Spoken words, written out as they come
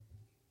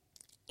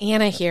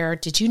Anna here.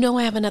 Did you know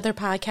I have another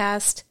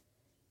podcast?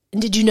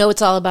 And did you know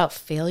it's all about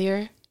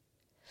failure?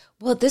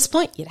 Well, at this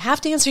point, you'd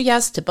have to answer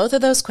yes to both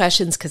of those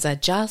questions because I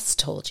just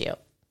told you.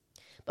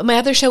 But my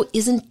other show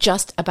isn't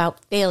just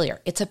about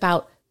failure. It's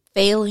about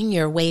failing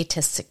your way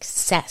to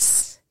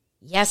success.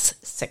 Yes,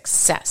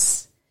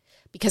 success.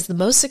 Because the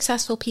most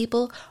successful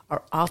people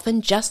are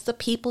often just the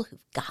people who've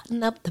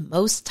gotten up the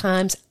most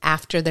times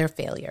after their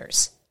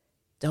failures.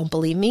 Don't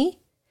believe me?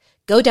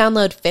 Go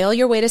download Fail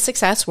Your Way to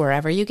Success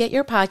wherever you get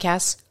your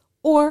podcasts,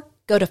 or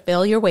go to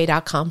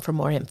failyourway.com for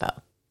more info.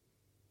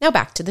 Now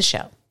back to the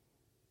show.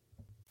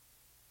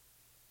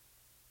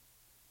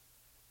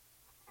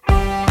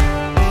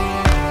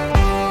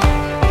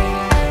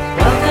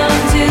 Welcome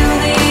to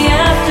the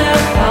after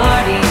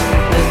party.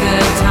 The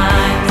good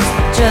times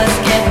just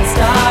getting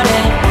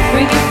started.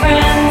 Bring your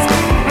friends,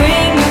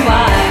 bring your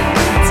wife.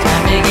 It's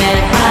time to get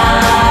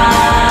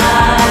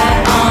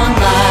high on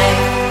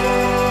life.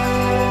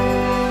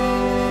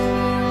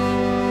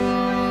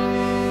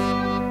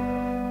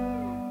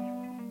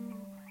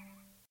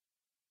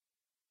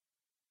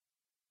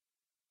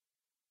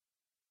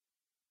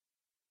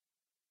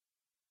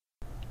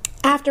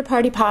 After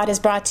Party Pod is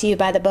brought to you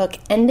by the book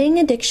Ending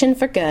Addiction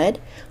for Good,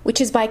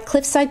 which is by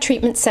Cliffside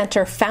Treatment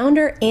Center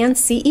founder and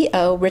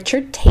CEO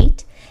Richard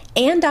Tate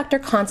and Dr.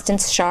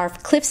 Constance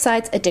Scharf,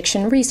 Cliffside's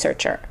addiction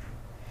researcher.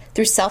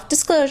 Through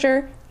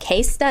self-disclosure,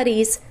 case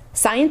studies,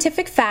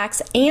 scientific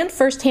facts, and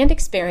first-hand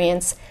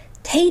experience,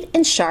 Tate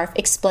and Scharf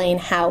explain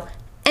how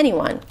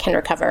anyone can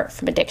recover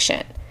from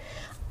addiction.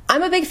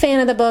 I'm a big fan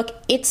of the book.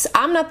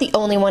 I'm not the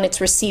only one. It's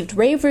received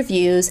rave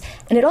reviews,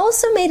 and it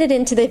also made it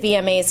into the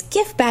VMA's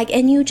gift bag,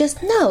 and you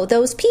just know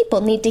those people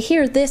need to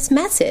hear this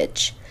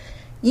message.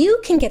 You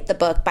can get the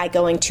book by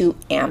going to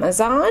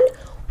Amazon,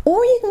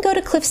 or you can go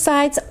to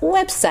Cliffside's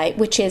website,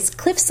 which is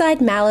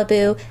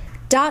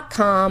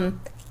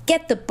cliffsidemalibu.com.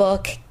 Get the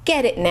book.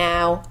 Get it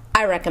now.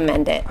 I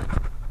recommend it.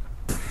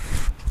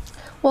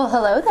 Well,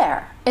 hello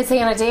there. It's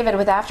Anna David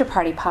with After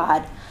Party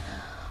Pod.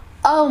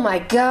 Oh my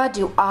God,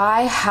 do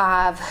I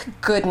have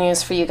good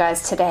news for you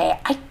guys today.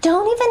 I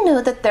don't even know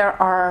that there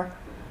are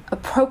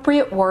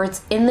appropriate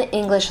words in the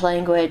English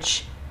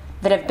language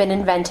that have been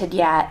invented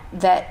yet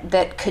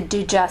that could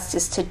do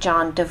justice to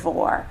John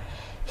DeVore.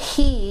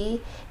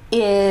 He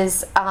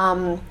is,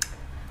 that's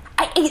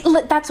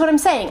what I'm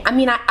saying. I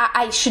mean,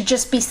 I should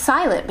just be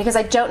silent because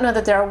I don't know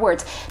that there are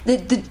words.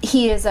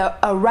 He is a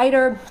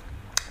writer.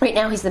 Right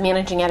now, he's the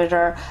managing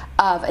editor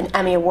of an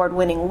Emmy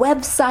Award-winning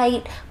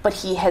website, but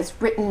he has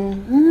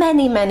written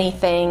many, many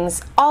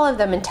things, all of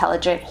them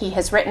intelligent. He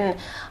has written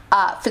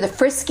for The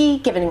Frisky,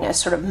 giving a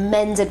sort of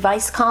men's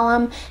advice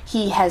column.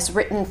 He has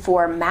written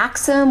for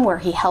Maxim, where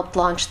he helped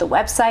launch the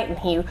website, and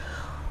he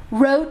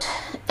wrote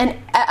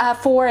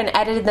for and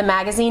edited the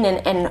magazine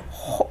and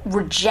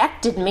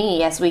rejected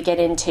me, as we get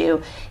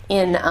into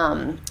in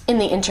the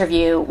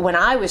interview when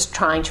I was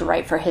trying to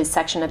write for his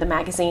section of the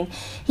magazine.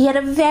 He had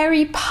a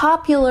very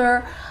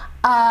popular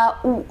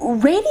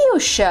radio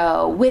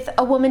show with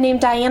a woman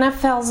named Diana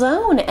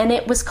Falzone, and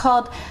it was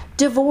called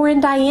DeVore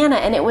and Diana,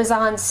 and it was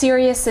on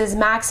Sirius's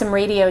Maxim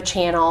radio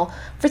channel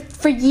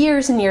for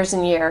years and years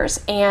and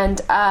years.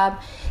 And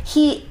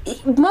he,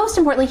 most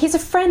importantly, he's a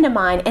friend of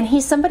mine, and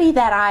he's somebody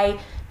that I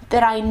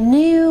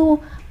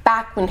knew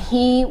back when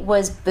he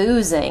was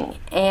boozing.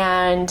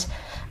 And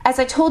as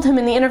I told him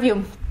in the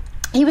interview,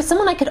 he was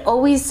someone I could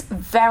always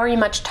very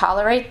much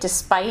tolerate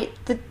despite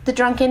the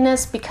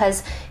drunkenness,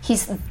 because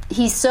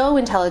he's so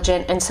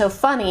intelligent and so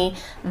funny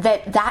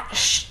that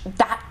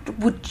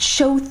would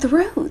show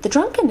through the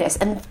drunkenness.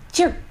 And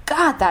dear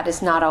God, that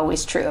is not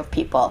always true of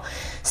people.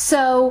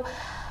 So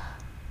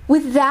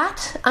with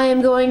that, I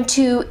am going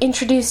to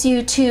introduce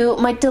you to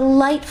my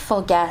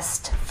delightful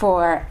guest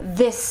for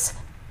this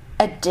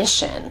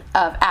edition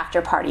of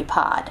After Party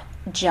Pod,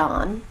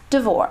 John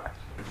DeVore.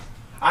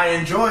 I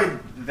enjoyed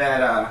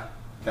the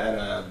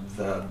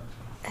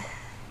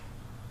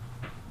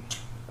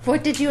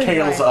What did you enjoy?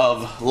 Tales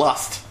of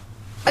Lust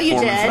you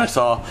performance did? that I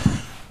saw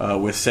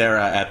with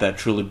Sarah at that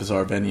truly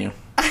bizarre venue.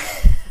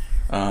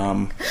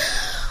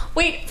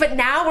 Wait, but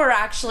now we're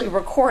actually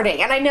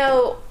recording, and I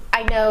know.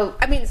 I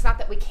mean, it's not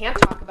that we can't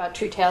talk about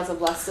True Tales of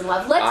Lust and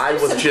Love. I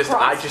just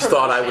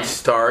thought I would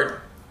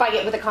start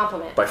with a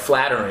compliment. by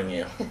flattering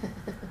you.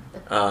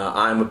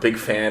 I'm a big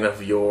fan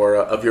of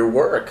your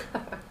work.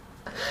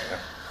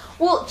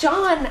 Well,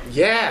 John,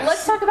 Yes.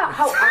 let's talk about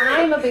how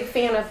I'm a big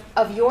fan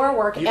of your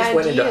work You just and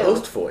went into you,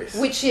 host voice.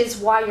 which is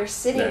why you're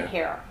sitting Yeah.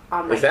 here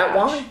on my Is that couch.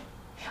 why?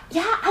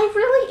 Yeah, I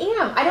really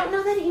am. I don't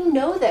know that you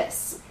know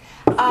this,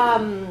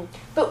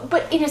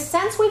 but in a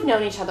sense, we've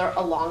known each other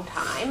a long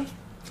time.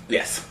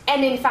 Yes.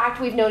 And in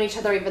fact, we've known each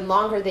other even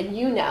longer than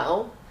you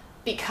know,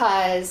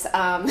 because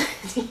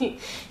you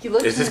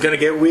looked. Is this going to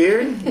get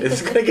weird? Is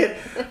this going to get...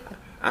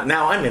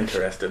 now I'm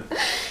interested.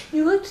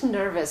 You looked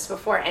nervous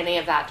before any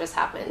of that just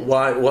happened.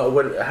 Why?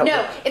 What? How,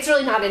 No, it's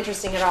really not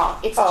interesting at all.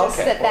 It's just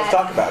okay. that Well, let's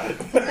talk about it.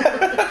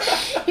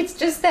 it's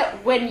just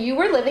that when you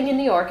were living in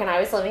New York and I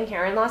was living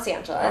here in Los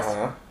Angeles,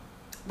 Uh-huh.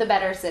 the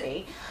better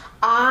city,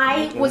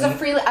 I was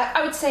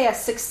I would say a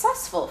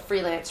successful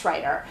freelance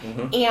writer,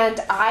 and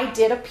I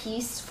did a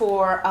piece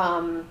for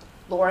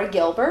Laura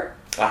Gilbert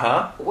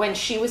when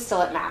she was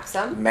still at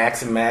Maxim.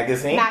 Maxim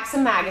Magazine.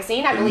 Maxim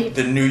Magazine, I believe.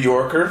 The New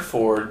Yorker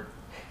for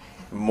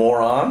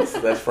morons.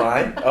 That's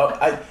right.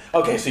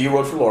 Okay, so you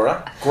wrote for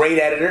Laura. Great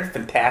editor,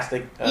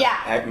 fantastic.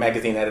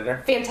 Magazine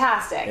editor.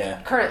 Fantastic.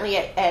 Yeah. Currently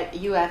at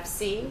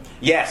UFC.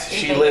 Yes, in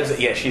she Vegas. lives.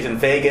 Yeah, she's in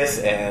Vegas,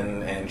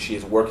 and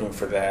she's working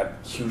for that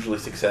hugely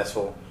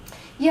successful.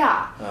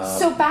 Yeah.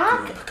 So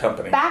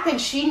back then,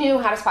 she knew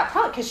how to spot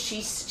talent because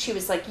she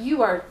was like,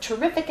 "You are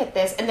terrific at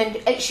this," and then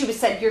she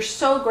said, "You're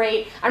so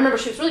great." I remember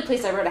she was really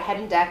pleased. I wrote a head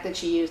and deck that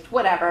she used.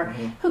 Whatever.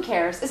 Who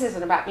cares? This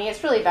isn't about me.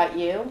 It's really about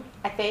you.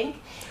 I think.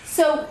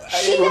 So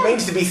she it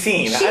remains to be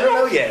seen. I don't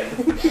know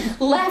yet.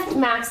 Left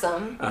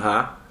Maxim.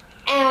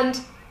 And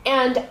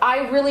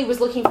I really was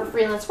looking for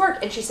freelance work,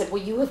 and she said,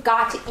 "Well, you have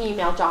got to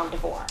email John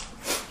DeVore.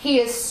 He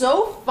is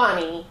so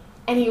funny."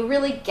 And he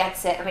really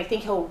gets it, and I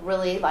think he'll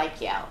really like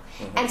you.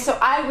 And so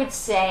I would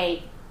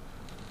say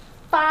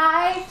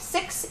 5,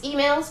 6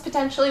 emails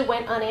potentially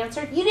went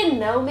unanswered. You didn't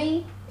know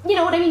me. You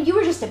know what I mean? You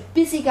were just a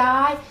busy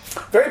guy.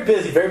 Very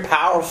busy, very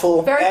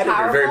powerful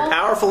editor. Very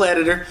powerful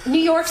editor. New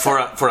York for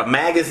a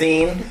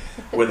magazine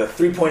with a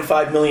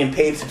 3.5 million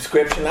paid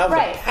subscription. That was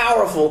a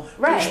powerful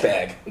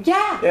douchebag.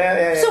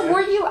 Yeah. So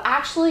were you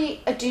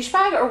actually a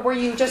douchebag, or were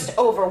you just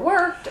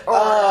overworked? Or?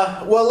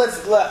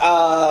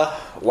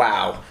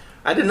 Wow.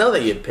 I didn't know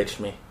that you had pitched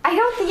me. I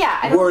don't think.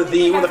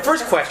 The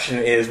first question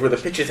is, were the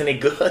pitches any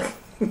good? I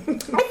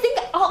think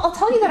I'll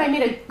tell you that I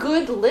made a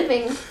good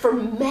living for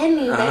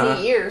many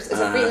years as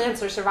a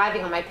freelancer,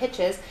 surviving on my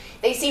pitches.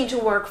 They seem to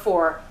work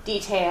for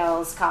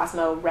Details,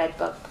 Cosmo,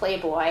 Redbook,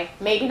 Playboy.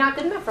 Maybe not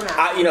good enough for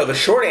Maxim. The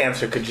short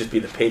answer could just be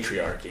the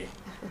patriarchy.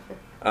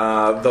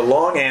 The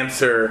long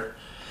answer,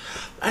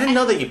 I didn't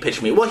know that you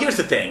pitched me. Well, here's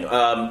the thing.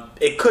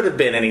 It could have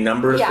been any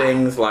number of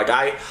things. Like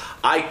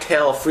I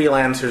tell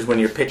freelancers when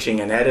you're pitching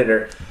an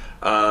editor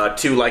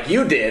to, like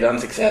you did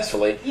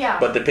unsuccessfully,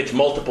 but to pitch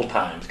multiple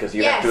times because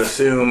you have to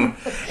assume,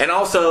 and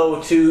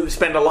also to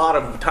spend a lot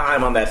of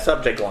time on that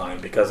subject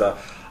line because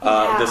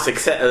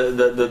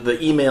the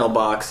email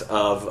box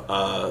of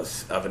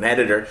an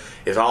editor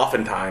is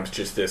oftentimes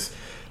just this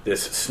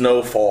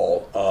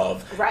snowfall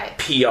of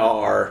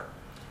PR.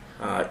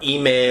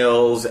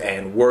 Emails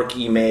and work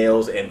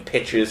emails and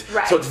pitches,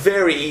 so it's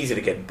very easy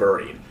to get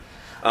buried.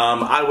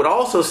 I would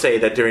also say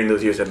that during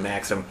those years at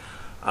Maxim,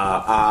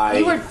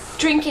 you were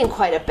drinking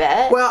quite a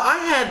bit. Well, I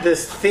had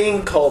this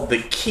thing called the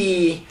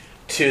key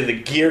to the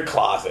gear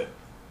closet.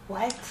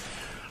 What?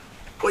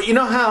 Well, you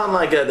know how in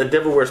the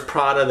Devil Wears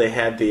Prada they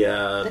had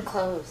the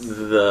clothes,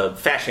 the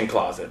fashion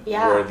closet,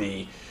 where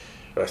the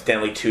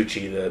Stanley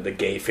Tucci, the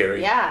gay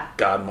fairy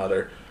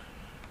godmother.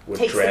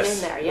 Takes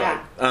dress. them in there,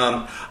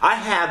 I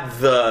had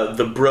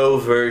the bro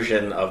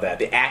version of that,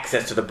 the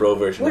access to the bro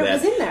version of that.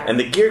 What was in there? And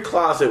the gear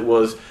closet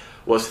was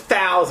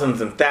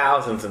thousands and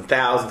thousands and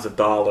thousands of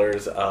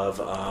dollars of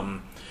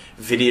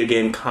video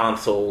game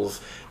consoles,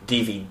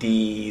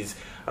 DVDs,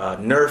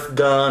 Nerf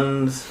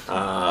guns,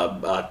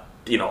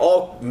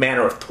 all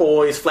manner of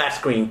toys, flat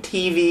screen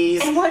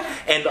TVs,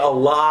 and a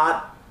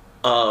lot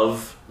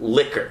of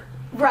liquor.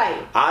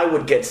 Right. I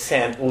would get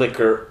sent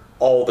liquor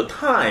all the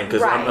time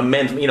because a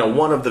men's,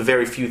 one of the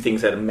very few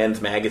things that a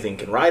men's magazine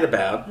can write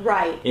about,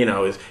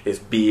 is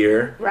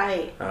beer,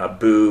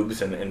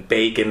 boobs and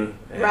bacon,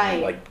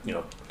 and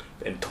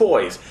and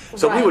toys.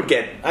 So I'd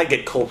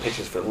get cold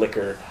pitches for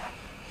liquor,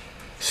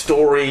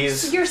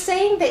 stories. So you're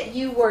saying that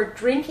you were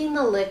drinking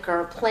the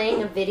liquor,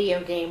 playing a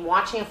video game,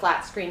 watching a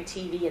flat screen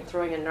TV, and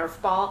throwing a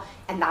Nerf ball,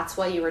 and that's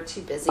why you were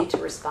too busy to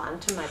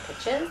respond to my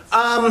pitches?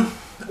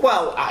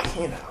 Well,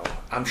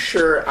 I'm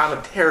sure I'm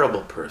a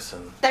terrible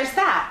person. There's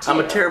that, too. I'm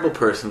a terrible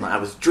person. I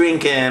was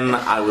drinking.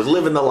 I was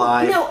living the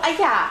life. No,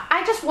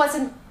 I just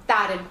wasn't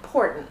that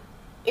important.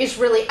 Is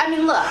really,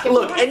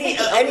 look, any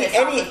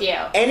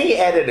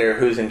editor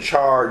who's in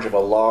charge of a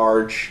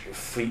large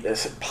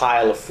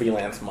pile of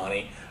freelance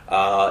money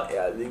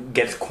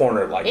gets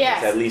cornered like this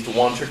at least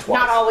once or twice.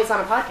 Not always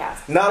on a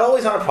podcast. Not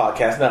always on a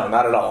podcast. No,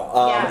 not at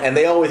all. And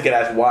they always get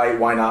asked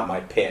why not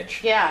my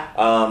pitch. Yeah.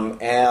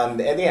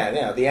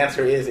 The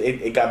answer is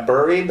it got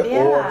buried,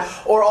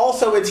 or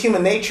also it's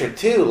human nature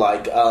too.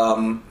 Like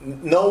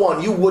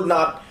you would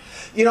not.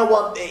 You know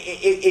what?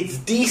 It's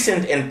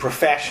decent and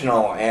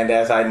professional, and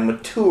as I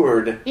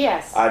matured,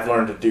 I've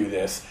learned to do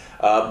this.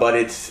 But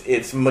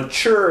it's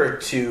mature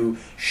to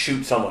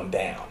shoot someone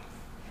down.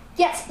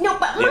 Yes, no,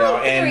 but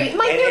my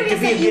theory is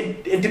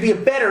that to be a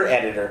better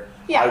editor,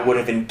 I would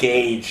have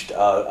engaged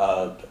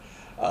a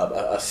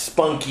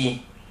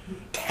spunky,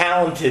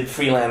 talented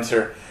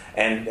freelancer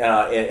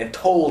and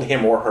told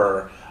him or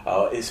her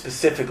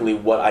specifically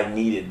what I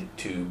needed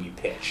to be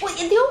pitched. Well,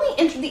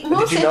 the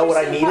most did you know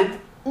what I needed?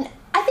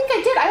 I think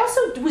I did. I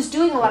also was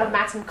doing a lot of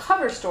Maxim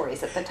cover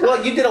stories at the time.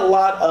 Well, you did a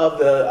lot of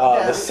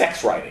the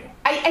sex writing.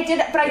 I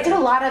did, but I did a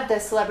lot of the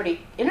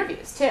celebrity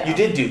interviews too. You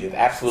did do that,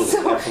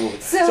 absolutely, absolutely.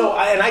 So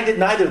and I did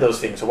neither of those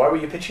things. So why were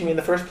you pitching me in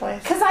the first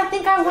place? Because I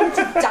think I wanted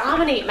to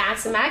dominate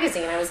Maxim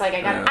magazine. I was like,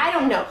 I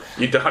don't know.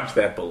 You dodged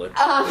that bullet.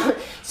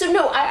 So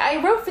no,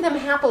 I wrote for them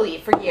happily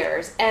for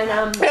years, and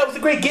yeah, it was a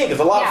great gig. It was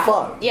a lot of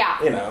fun.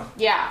 Yeah, you know.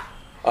 Yeah.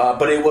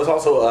 But it was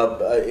also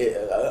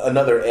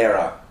another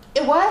era.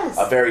 It was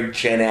a very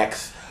Gen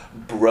X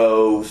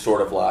bro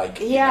sort of like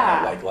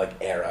like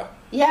era.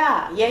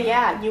 Yeah.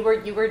 You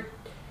were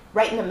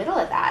right in the middle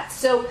of that.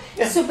 So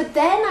but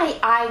then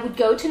I would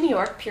go to New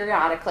York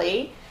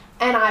periodically,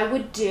 and I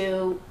would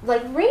do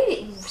like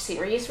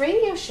serious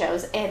radio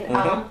shows, and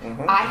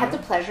I had the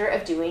pleasure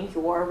of doing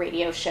your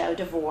radio show,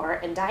 DeVore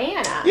and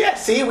Diana. Yeah,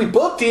 see, we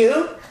booked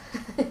you.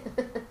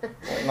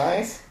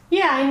 Nice.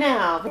 Yeah, I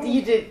know. But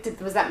you did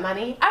was that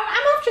money?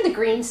 I'm after the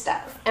green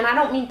stuff, and I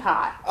don't mean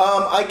pot.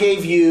 I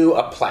gave you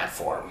a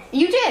platform.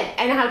 You did,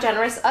 and how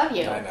generous of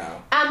you. I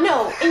know.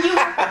 No, and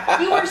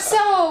you were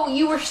so.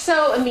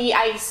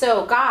 I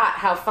so got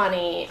how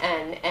funny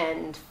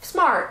and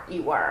smart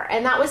you were,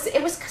 and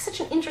it was such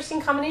an interesting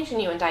combination,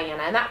 you and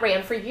Diana, and that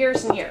ran for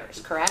years and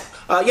years. Correct?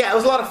 Yeah, it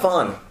was a lot of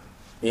fun.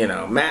 You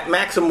know,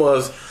 Maxim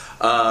was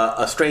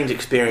a strange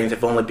experience,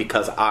 if only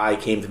because I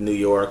came to New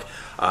York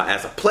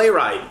as a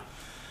playwright.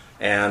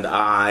 And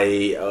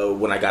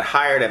when I got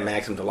hired at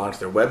Maxim to launch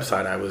their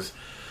website, I was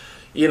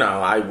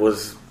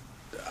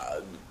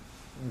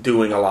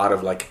doing a lot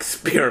of like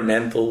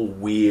experimental,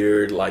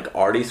 weird, like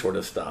arty sort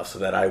of stuff, so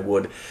that I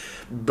would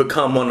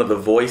become one of the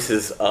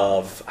voices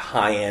of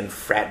high-end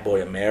frat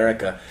boy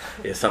America.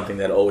 Is something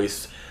that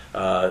always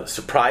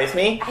surprised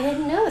me. I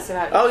didn't know this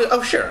about you.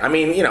 Oh, sure. I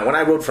mean, when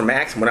I wrote for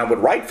Maxim, when I would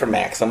write for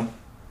Maxim,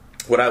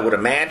 what I would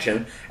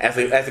imagine as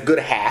a good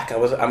hack,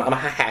 I'm a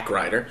hack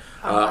writer.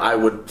 I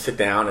would sit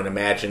down and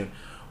imagine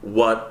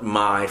what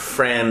my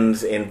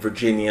friends in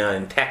Virginia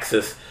and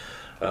Texas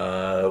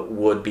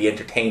would be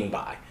entertained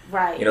by.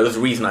 Right. There's a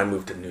reason I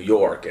moved to New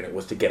York, and it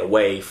was to get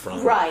away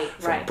from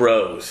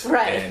bros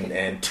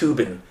and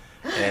tubing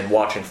and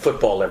watching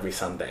football every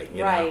Sunday.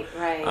 Right.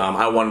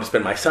 I wanted to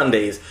spend my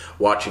Sundays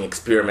watching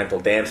experimental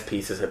dance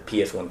pieces at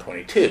PS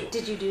 122.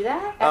 Did you do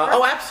that?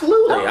 Oh,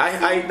 absolutely. Oh,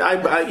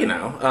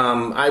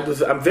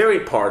 I'm very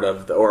part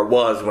of, or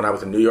was when I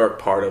was in New York,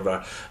 part of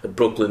the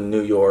Brooklyn,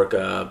 New York,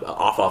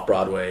 off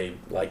Broadway,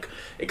 like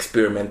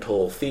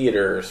experimental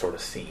theater sort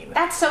of scene.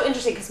 That's so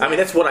interesting. Cause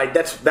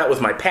that was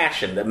my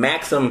passion. That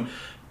Maxim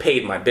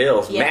paid my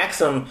bills. Yeah.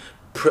 Maxim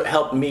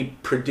helped me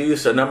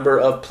produce a number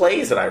of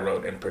plays that I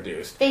wrote and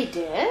produced. They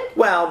did?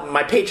 Well,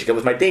 my paycheck, it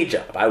was my day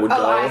job. I would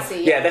go. I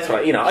see. Yeah, that's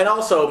right. And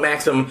also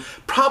Maxim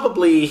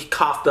probably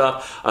coughed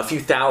up a few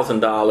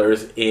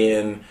 $1,000s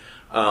in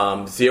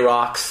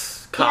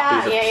Xerox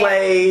copies of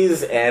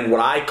plays and what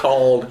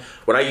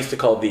I used to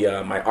call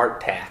my art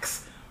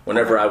tax.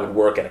 Whenever I would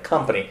work at a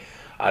company,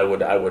 I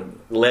would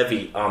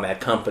levy on that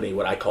company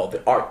what I called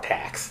the art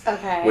tax,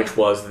 which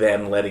was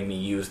them letting me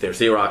use their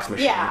Xerox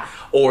machine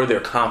or their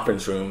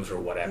conference rooms or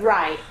whatever.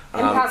 Right,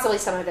 and possibly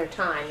some of their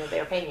time that they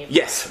were paying you for.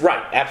 Yes,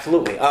 right,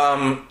 absolutely.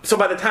 So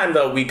by the time,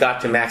 though, we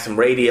got to Maxim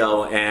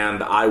Radio,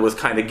 and I was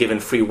kind of given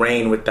free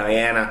rein with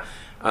Diana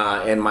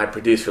and my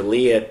producer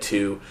Leah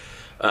to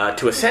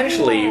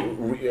essentially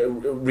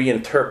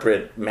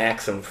reinterpret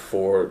Maxim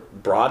for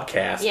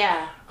broadcast,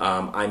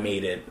 I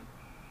made it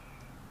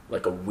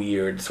like a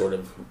weird sort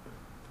of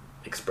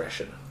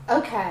expression.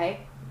 Okay.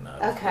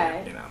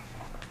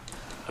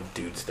 Of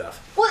dude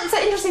stuff. Well, it's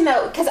interesting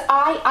though, because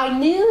I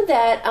knew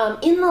that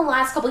in the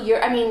last couple of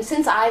years, I mean,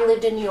 since I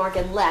lived in New York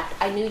and left,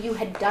 I knew you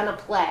had done a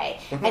play,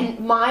 and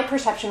my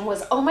perception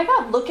was, oh my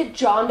God, look at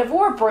John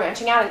DeVore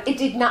branching out. I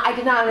did not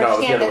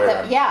understand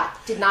that.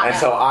 Did not. And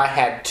so I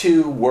had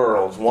two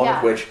worlds, one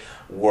of which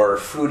were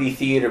fruity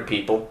theater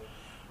people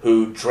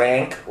who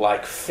drank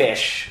like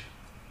fish,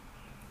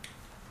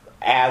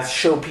 as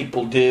show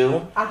people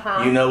do.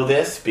 You know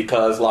this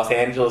because Los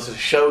Angeles is a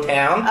show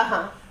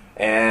town.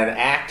 And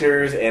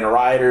actors and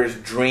writers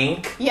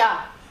drink.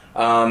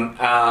 And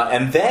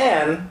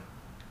then,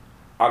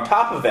 on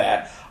top of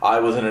that, I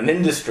was in an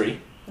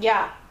industry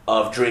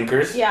of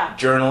drinkers,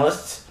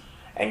 journalists,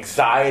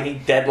 anxiety,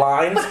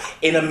 deadlines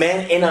in a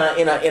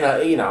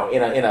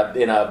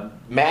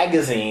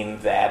magazine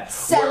that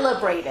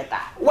celebrated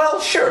that.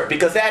 Well, sure,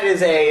 because that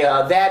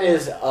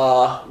is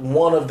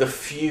one of the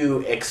few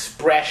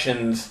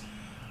expressions.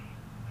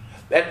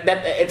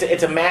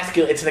 It's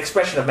an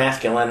expression of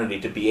masculinity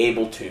to be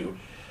able to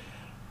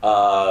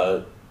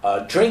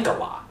drink a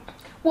lot.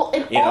 Well,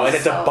 and and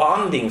it's a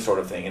bonding sort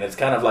of thing, and it's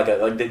kind of like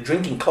the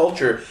drinking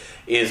culture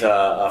is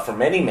for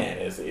many men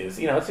is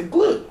it's a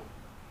glue.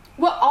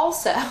 Well,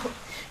 also,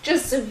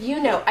 just so you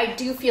know, I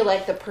do feel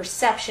like the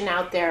perception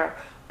out there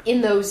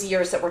in those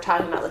years that we're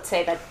talking about, let's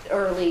say that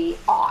early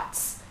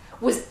aughts,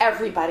 was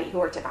everybody who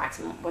worked at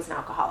Maxim was an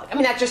alcoholic. I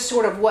mean, that just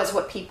sort of was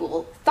what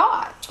people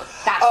thought.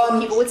 That's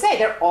what people would say.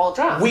 They're all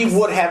drunks. We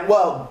would have,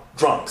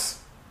 drunks.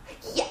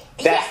 Yeah,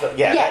 That's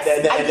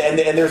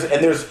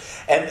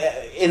and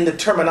in the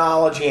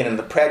terminology and in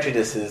the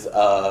prejudices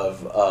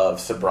of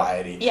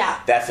sobriety. Yeah.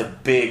 That's a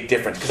big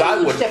difference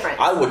because difference.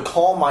 I would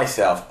call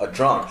myself a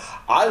drunk.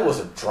 I was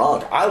a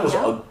drunk. I was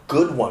a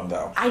good one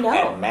though. I know.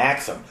 At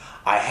Maxim,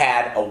 I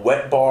had a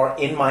wet bar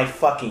in my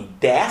fucking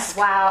desk.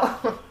 Wow.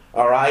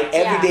 All right,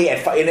 every day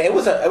at and it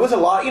was a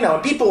lot, you know.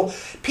 And people,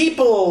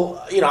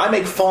 you know, I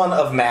make fun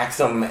of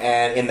Maxim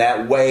and in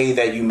that way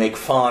that you make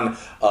fun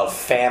of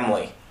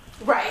family.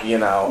 Right. You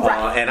know,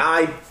 right. And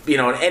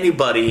and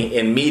anybody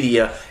in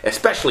media,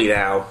 especially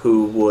now,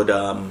 who would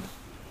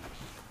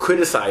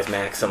criticize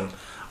Maxim,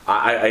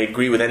 I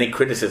agree with any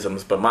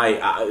criticisms, but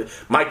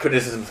my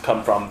criticisms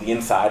come from the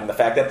inside and the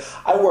fact that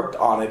I worked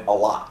on it a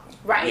lot.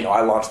 Right. You know,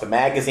 I launched the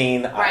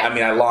magazine. Right.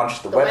 I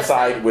launched the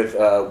website with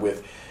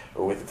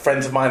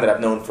friends of mine that I've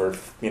known for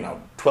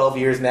 12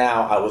 years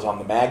now. I was on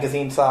the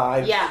magazine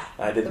side. Yeah.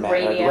 I did the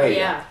radio.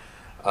 Yeah.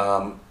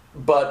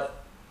 But.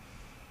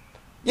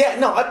 Yeah,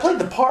 no, I played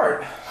the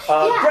part.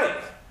 Great.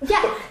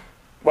 Yeah.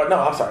 Well,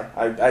 no, I'm sorry.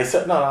 I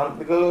said no.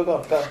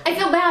 Go. I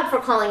feel bad for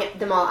calling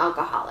them all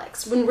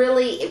alcoholics when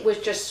really it was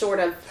just sort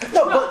of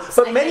drunks,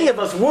 but many of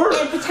us were,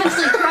 and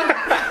potentially drug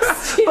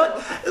addicts.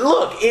 But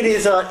look,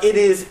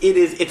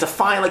 it's a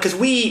fine line because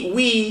we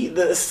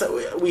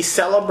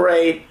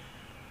celebrate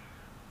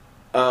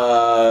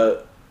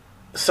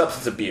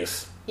substance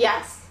abuse.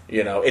 Yes.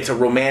 You know, it's a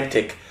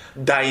romantic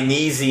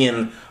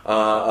Dionysian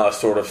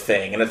sort of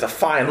thing, and it's a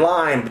fine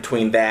line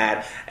between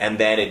that and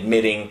then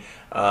admitting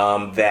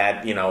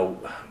that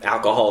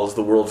alcohol is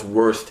the world's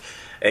worst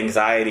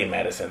anxiety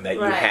medicine, that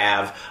you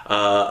have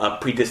a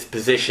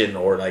predisposition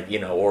or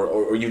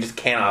or you just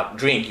cannot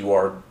drink, you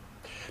are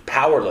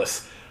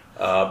powerless.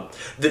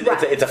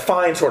 It's a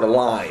fine sort of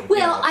line.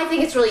 Well, I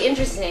think it's really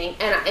interesting,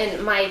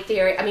 and my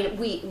theory. I mean,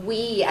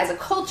 we as a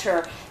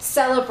culture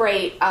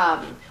celebrate.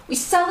 We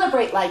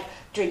celebrate like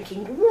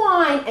drinking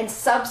wine and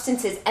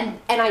substances, and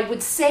I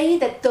would say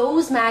that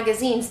those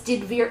magazines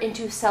did veer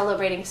into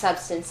celebrating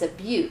substance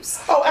abuse.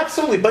 Oh,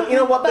 absolutely. But you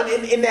know what? But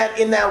in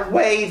that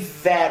way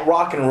that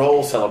rock and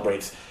roll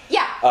celebrates.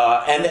 Yeah.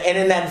 And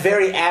in that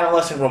very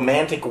adolescent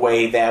romantic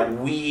way that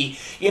we,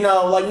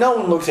 like no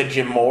one looks at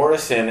Jim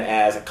Morrison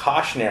as a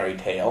cautionary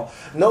tale.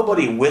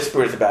 Nobody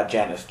whispers about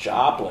Janis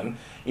Joplin.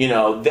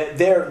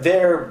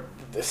 They're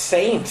the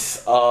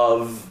saints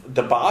of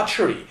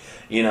debauchery.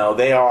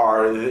 They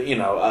are,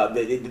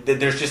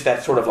 there's just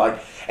that sort of like,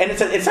 and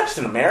it's not just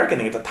an American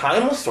thing, it's a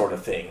timeless sort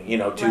of thing,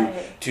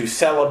 to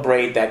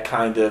celebrate that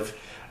kind of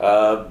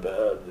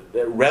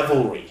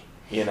revelry,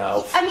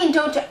 I mean,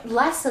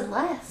 less and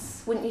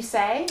less, wouldn't you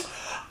say?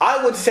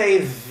 I would say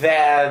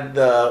that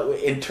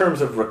in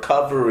terms of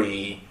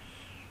recovery,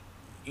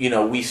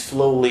 we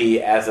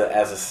slowly, as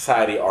a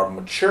society, are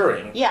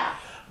maturing. Yeah.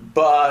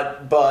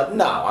 But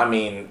no, I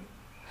mean.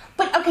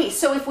 But okay,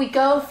 so if we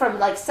go from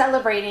like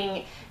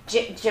celebrating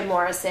Jim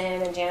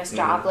Morrison and Janis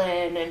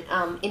Joplin and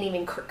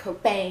even Kurt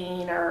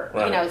Cobain, or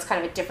it's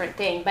kind of a different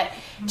thing. But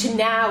to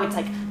now, it's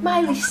like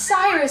Miley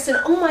Cyrus, and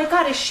oh my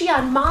God, is she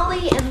on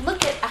Molly? And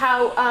look at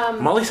how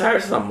Miley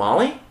Cyrus is on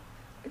Molly.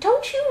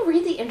 Don't you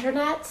read the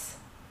internets?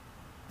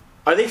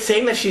 Are they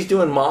saying that she's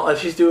doing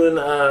she's doing?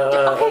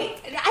 Okay,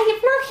 I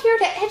am not here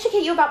to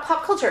educate you about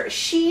pop culture.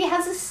 She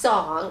has a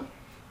song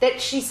that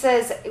she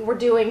says we're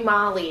doing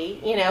Molly,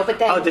 but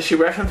then... Oh, does she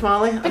reference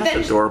Molly?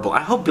 That's adorable.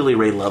 I hope Billy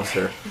Ray loves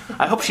her.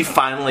 I hope she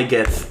finally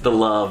gets the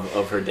love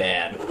of her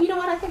dad. You know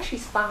what? I think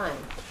she's fine.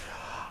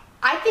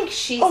 I think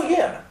she's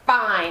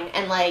fine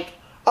and like...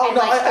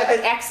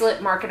 an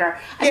excellent marketer.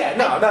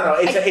 No.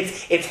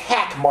 It's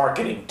hack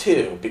marketing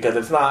too, because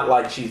it's not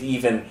like she's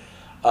even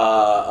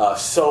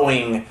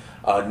sowing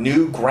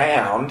new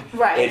ground.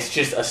 Right. It's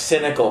just a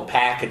cynical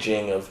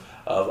packaging of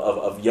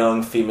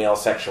young female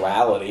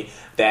sexuality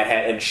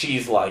and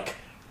she's like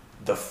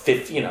the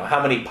fifth.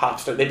 How many pop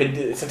stars they've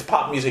been since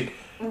pop music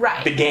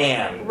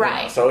began.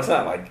 Right. So it's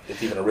not like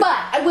it's even original.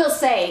 But I will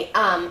say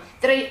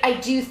that I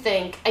do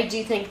think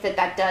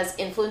that does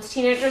influence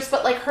teenagers.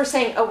 But like her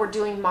saying, "Oh, we're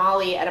doing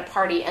Molly at a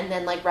party," and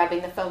then like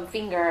rubbing the foam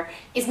finger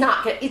is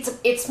not good.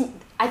 It's.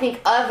 I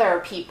think other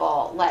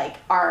people like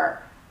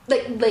are.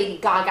 Like Lady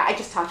Gaga, I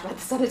just talked about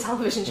this on a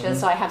television show,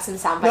 so I have some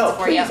sound bites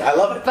for you. I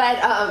love it. But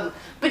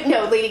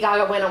no, Lady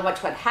Gaga went on What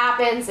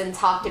Happens and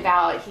talked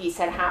about. He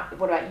said,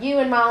 "What about you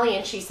and Molly?"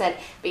 And she said,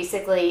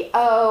 basically,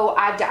 "Oh,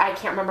 I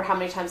can't remember how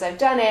many times I've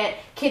done it.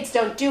 Kids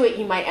don't do it.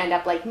 You might end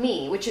up like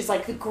me," which is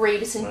like the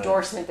greatest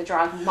endorsement the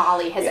drug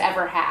Molly has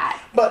ever had.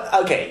 But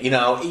okay, you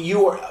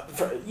are,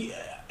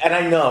 and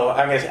I know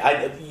I'm gonna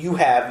say you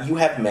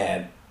have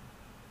met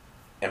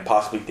and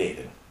possibly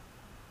dated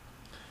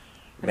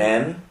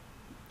men.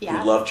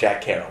 Yeah. Who love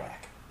Jack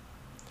Kerouac.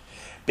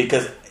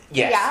 Because,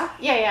 yes.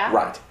 Yeah.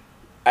 Right.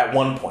 At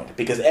one point.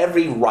 Because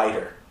every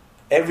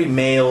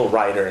male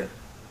writer,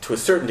 to a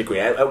certain degree,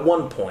 at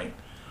one point,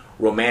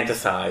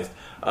 romanticized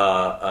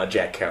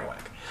Jack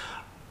Kerouac.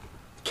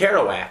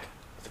 Kerouac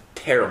is a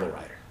terrible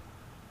writer.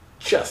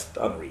 Just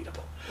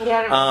unreadable.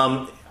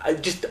 Yeah.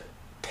 Just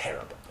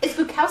terrible. Is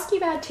Bukowski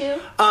bad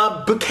too?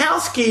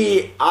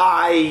 Bukowski,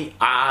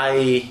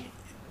 I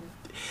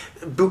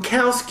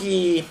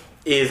Bukowski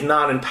is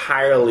not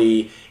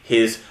entirely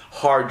his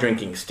hard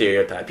drinking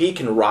stereotype. He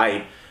can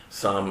write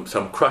some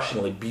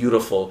crushingly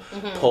beautiful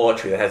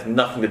poetry that has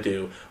nothing to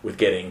do with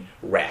getting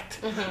wrecked.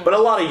 But a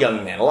lot of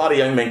young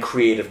men,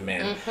 creative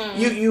men,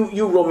 you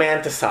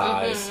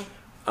romanticize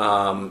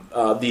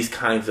these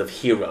kinds of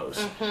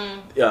heroes,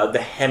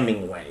 the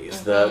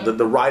Hemingways,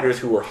 the writers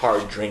who were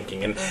hard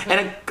drinking, and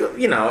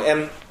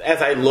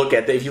as I look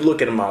at if you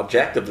look at them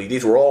objectively,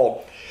 these were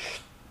all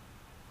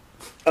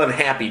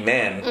unhappy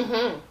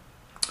men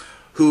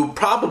who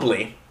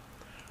probably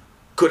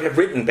could have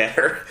written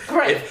better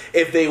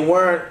if they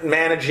weren't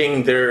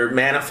managing their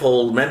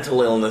manifold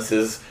mental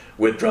illnesses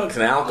with drugs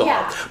and alcohol.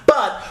 Yeah.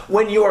 But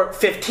when you're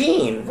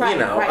 15,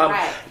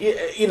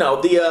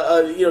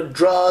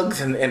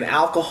 drugs and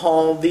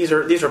alcohol, these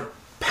are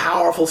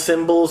powerful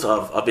symbols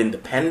of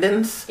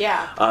independence.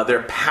 Yeah.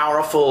 They're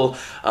powerful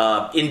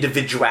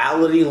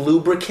individuality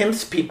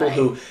lubricants. People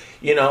who,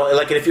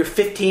 like if you're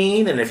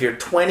 15 and if you're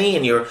 20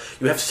 and you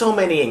have so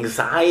many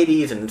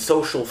anxieties and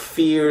social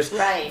fears,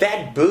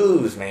 that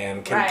booze,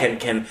 man,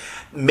 can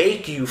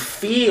make you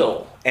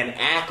feel and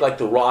act like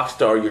the rock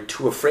star you're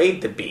too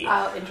afraid to be.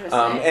 Oh,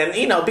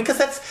 interesting. Because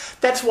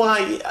that's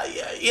why,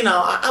 I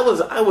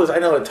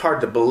know it's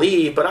hard to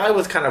believe, but I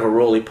was kind of a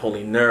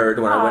roly-poly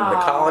nerd when I went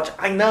to college.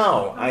 I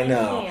know.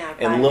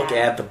 And look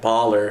at the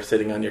baller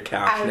sitting on your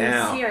couch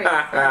now.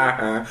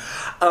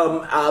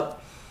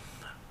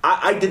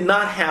 I did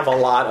not have a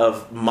lot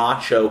of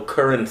macho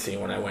currency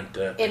when I went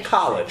to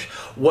college.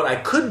 What I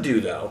could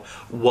do, though,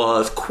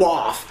 was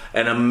quaff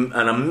an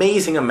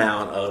amazing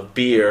amount of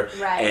beer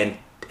and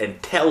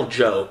tell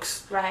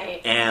jokes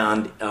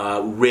and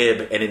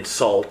rib and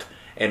insult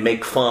and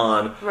make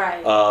fun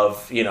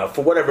of,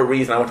 for whatever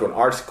reason, I went to an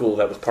art school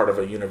that was part of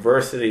a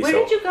university. Where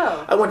did you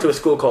go? I went to a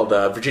school called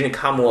Virginia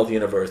Commonwealth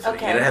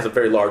University, and it has a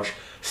very large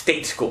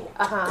state school.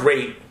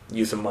 Great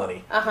use of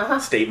money,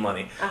 state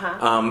money.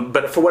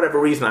 But for whatever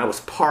reason, I was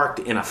parked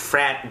in a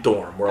frat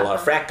dorm where a lot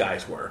of frat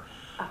guys were.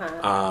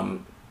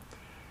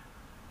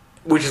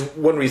 Which is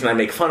one reason I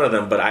make fun of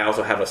them, but I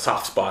also have a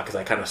soft spot because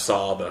I kind of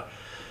saw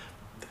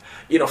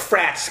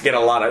frats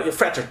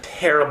frats are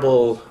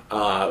terrible,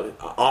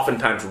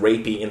 oftentimes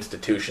rapey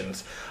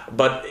institutions,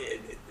 but,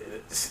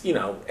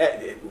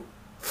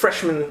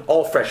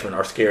 all freshmen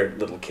are scared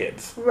little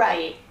kids.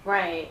 Right.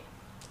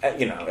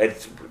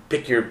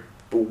 Pick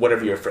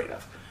whatever you're afraid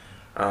of.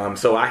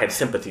 So I had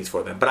sympathies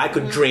for them, but I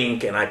could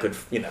drink and I could,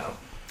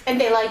 And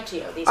they liked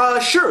you?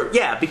 Sure,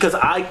 yeah, because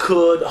I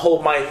could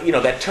hold my,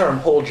 that term,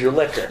 hold your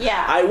liquor.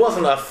 Yeah. I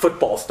wasn't a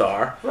football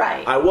star.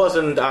 Right.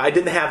 I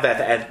didn't have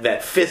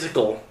that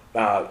physical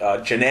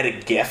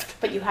genetic gift,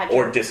 but you had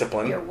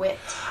discipline. Your wit.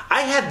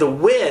 I had the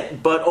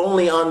wit, but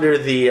only under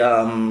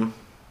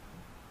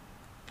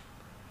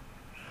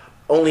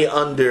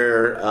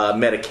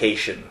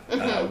medication,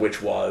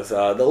 which was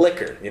the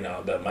liquor.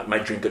 My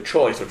drink of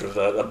choice, which was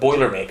a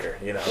Boilermaker.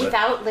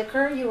 Without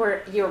liquor,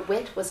 your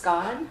wit was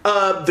gone.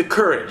 The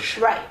courage,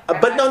 right?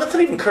 But no, that's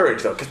not even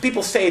courage though, because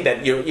people say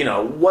that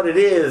what it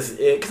is.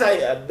 Because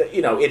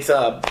it's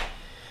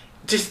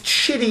just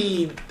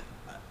shitty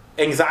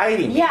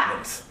anxiety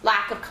maintenance.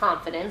 Lack of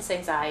confidence,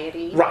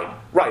 anxiety. Right.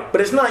 But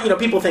it's not,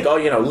 people think,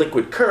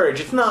 liquid courage.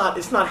 It's not,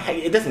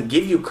 it doesn't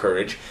give you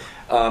courage,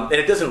 and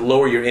it doesn't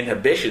lower your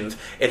inhibitions.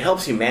 It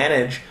helps you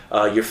manage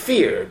your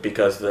fear,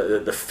 because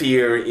the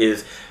fear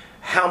is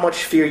how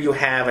much fear you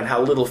have and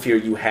how little fear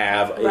you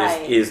have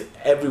is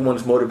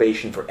everyone's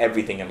motivation for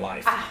everything in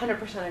life. I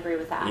 100% agree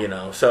with that.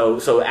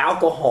 So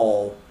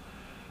alcohol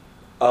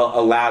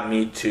allowed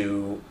me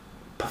to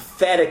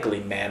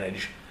pathetically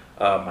manage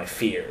my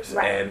fears,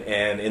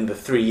 and in the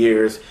 3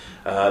 years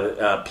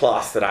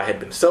plus that I had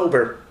been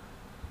sober,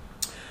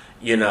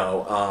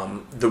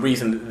 the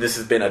reason this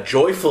has been a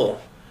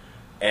joyful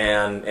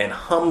and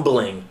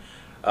humbling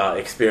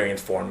experience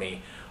for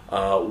me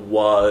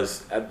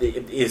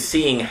is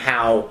seeing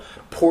how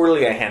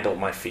poorly I handled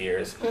my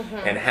fears,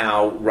 and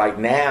how right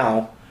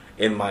now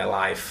in my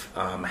life,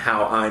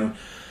 how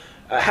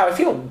I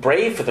feel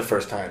brave for the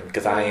first time,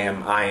 because I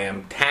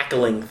am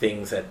tackling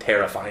things that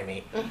terrify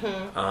me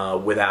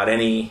without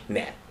any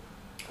net.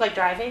 Like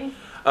driving?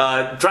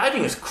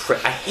 Driving is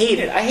I hate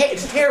it.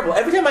 It's terrible.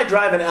 Every time I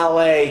drive in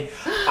LA,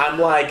 I'm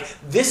like,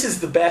 this is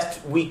the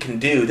best we can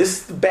do.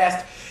 This is the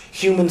best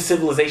human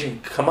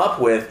civilization can come up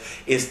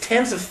with, is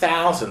tens of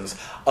thousands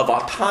of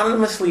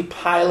autonomously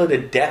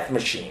piloted death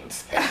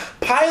machines.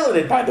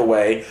 Piloted, by the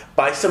way,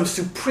 by some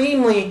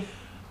supremely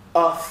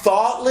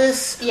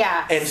thoughtless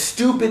and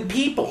stupid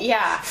people.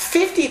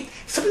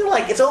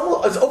 It's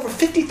over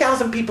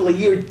 50,000 people a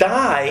year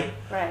die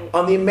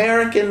on the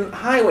American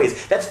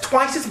highways. That's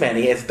twice as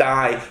many as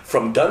die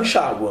from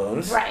gunshot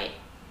wounds. Right.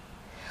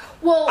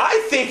 Well,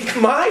 I think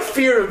my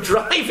fear of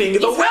driving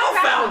is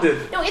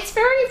well-founded. No, it's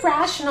very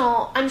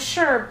rational, I'm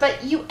sure,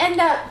 but you end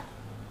up...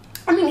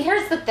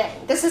 here's the thing.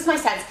 This is my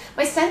sense.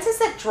 My sense is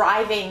that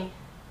driving...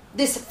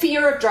 This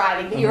fear of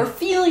driving, your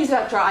feelings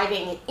about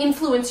driving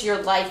influence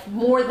your life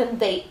more than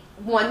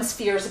one's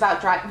fears about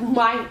driving.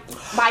 My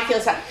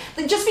feelings about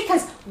it. Just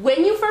because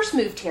when you first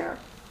moved here,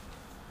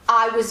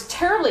 I was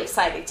terribly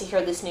excited to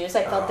hear this news.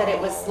 I felt that it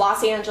was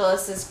Los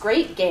Angeles'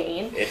 great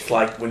gain. It's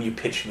like when you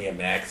pitched me at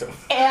Maxim.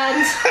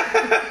 And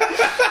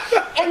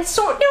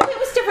so, no, it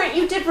was different.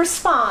 You did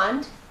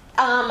respond.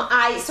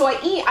 I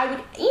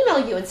would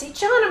email you and say,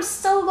 John, I'm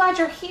so glad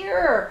you're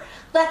here.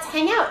 Let's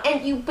hang out.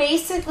 And you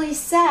basically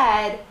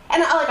said,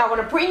 and I want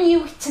to bring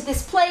you to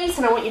this place,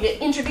 and I want you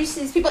to introduce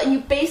these people. And you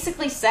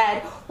basically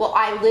said, well,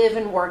 I live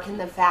and work in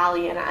the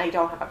Valley, and I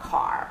don't have a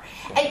car.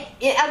 But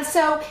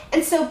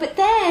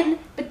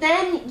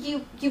then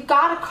you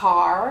got a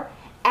car,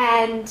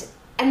 and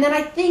then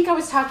I think I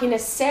was talking to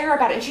Sarah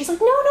about it, and she's like,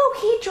 no,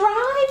 he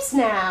drives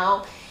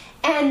now.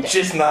 And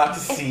just not to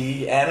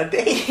see Anna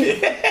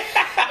David.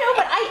 No,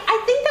 but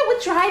I think that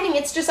with driving,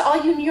 it's just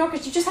all you New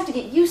Yorkers, you just have to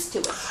get used to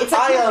it. It's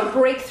like you have to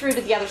break through to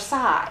the other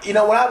side. You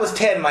know, when I was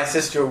 10, my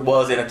sister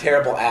was in a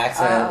terrible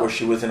accident where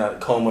she was in a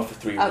coma for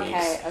 3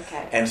 weeks.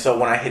 Okay. And so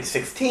when I hit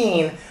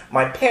 16,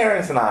 my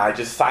parents and I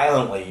just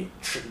silently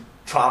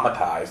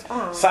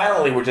traumatized.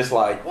 Silently were just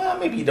like, well,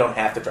 maybe you don't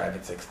have to drive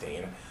at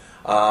 16.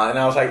 And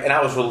I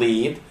was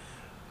relieved.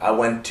 I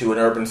went to an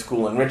urban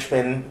school in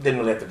Richmond, didn't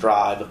really have to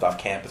drive, lived off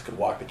campus, could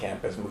walk to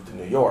campus, moved to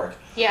New York.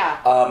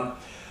 Yeah.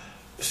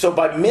 So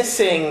by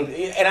missing,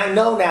 and I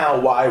know now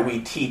why we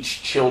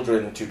teach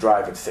children to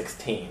drive at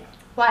 16.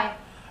 Why?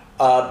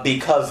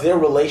 Because their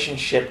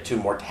relationship to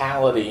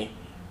mortality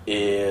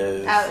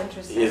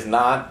is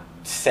not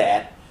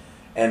set,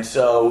 and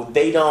so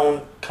they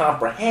don't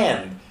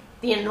comprehend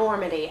the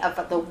enormity of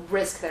the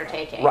risk they're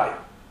taking. Right.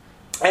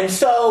 And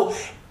so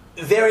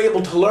they're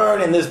able to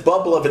learn in this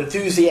bubble of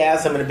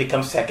enthusiasm, and it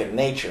becomes second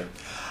nature.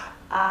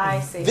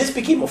 I see. This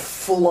became a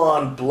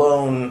full-on,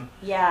 blown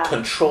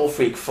control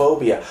freak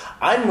phobia.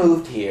 I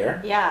moved here.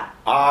 Yeah.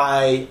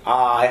 I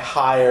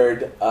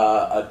hired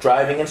a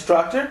driving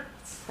instructor.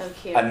 So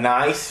cute. A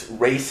nice,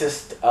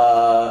 racist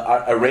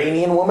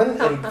Iranian woman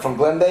from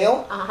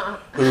Glendale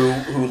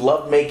who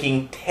loved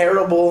making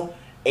terrible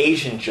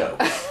Asian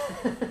jokes.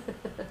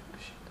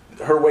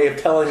 Her way of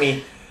telling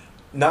me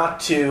not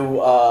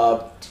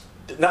to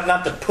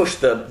push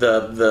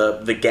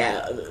the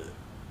gas.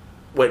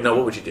 Wait, no.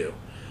 What would you do?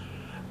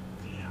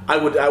 I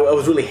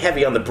was really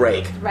heavy on the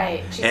brake.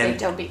 Right. She'd say,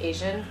 "Don't be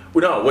Asian."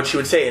 Well, no, what she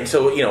would say, and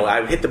so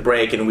I would hit the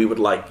brake, and we would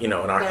and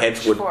our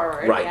heads would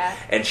forward, right, yeah.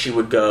 and she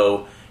would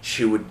go,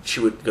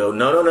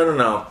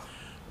 no,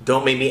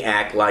 don't make me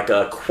act like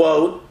a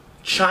quote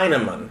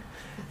Chinaman,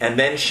 and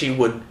then she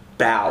would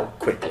bow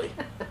quickly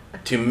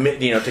to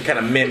kind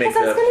of mimic.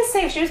 Because I was going to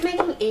say, if she was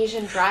making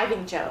Asian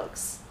driving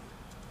jokes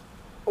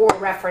or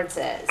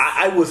references,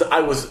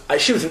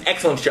 she was an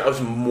excellent teacher. I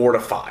was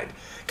mortified.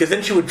 Because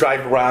then she would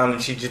drive around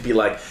and she'd just be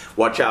like,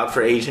 watch out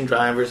for Asian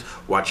drivers,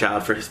 watch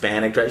out for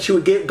Hispanic drivers. She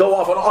would go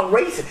off on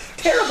racing.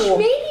 Terrible.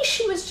 Maybe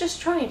she was just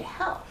trying to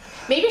help.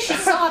 Maybe she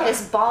saw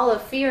this ball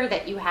of fear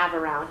that you have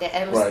around it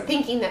and was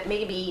thinking that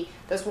maybe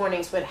those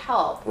warnings would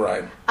help.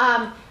 Right.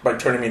 By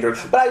turning me into...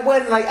 But I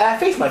went and I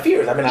faced my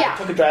fears. I mean, I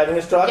took a driving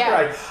instructor.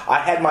 Yeah. I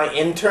had my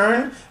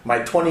intern, my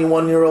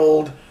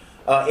 21-year-old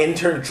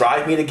intern,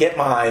 drive me to get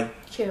my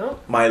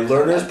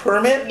learner's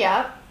permit.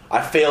 Yeah.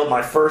 I failed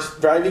my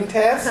first driving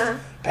test,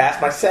 passed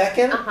my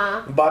second,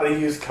 bought a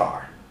used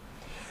car.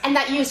 And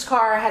that used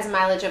car has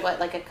mileage of what,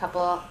 like a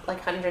couple,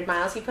 100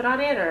 miles you put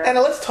on it, or? And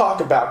let's talk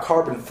about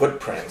carbon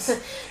footprints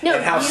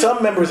and how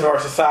some members of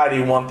our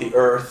society want the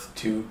Earth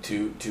to.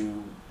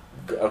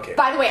 Okay.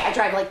 By the way, I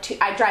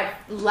drive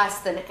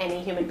less than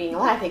any human being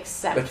alive,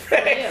 except for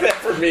you. Except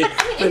for me.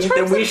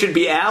 Then we should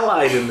be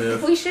allied in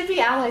this. We should be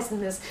allies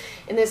in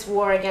this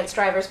war against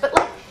drivers. But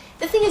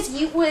the thing is,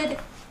 you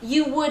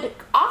would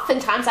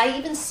oftentimes, I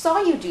even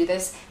saw you do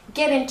this,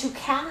 get into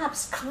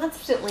cabs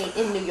constantly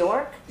in New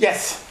York.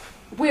 Yes.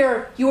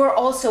 Where you are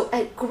also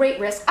at great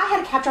risk. I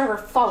had a cab driver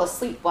fall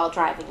asleep while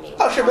driving me.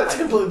 Oh, sure, but that's a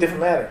completely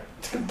different matter.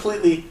 It's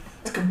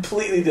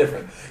completely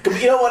different.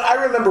 You know what? I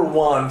remember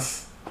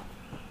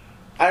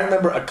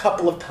a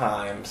couple of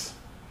times,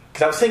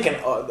 because I was thinking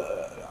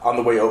on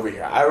the way over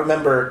here, I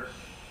remember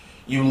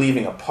you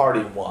leaving a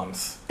party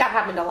once. That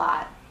happened a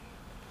lot.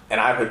 And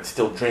I was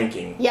still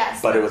drinking.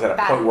 Yes. But it was at a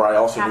point where I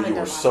also knew you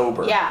were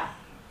sober. Yeah.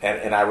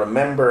 And I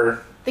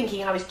remember...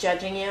 Thinking I was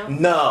judging you?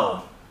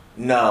 No.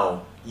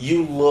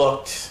 You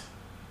looked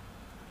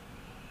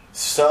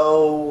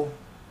so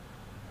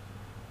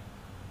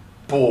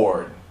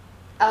bored.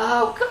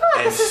 Oh, God,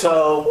 and this is a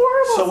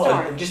horrible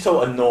story. Just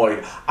so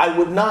annoyed. I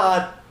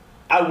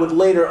would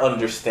later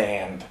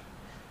understand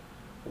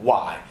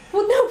why.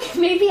 Well, no,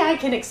 maybe I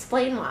can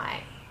explain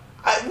why.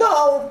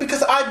 No,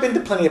 because I've been to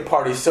plenty of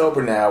parties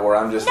sober now where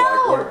I'm just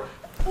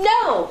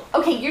No!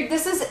 Okay,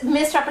 this is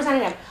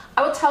misrepresentative.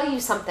 I will tell you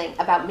something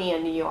about me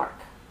in New York.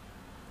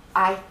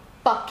 I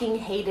fucking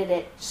hated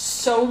it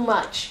so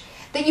much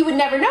that you would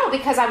never know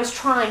because I was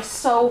trying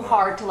so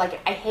hard to like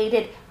it. I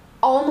hated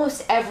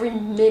almost every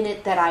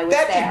minute that I was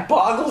there. That just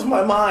boggles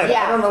my mind.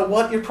 Yeah. I don't know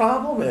what your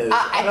problem is.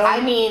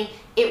 I mean,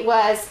 it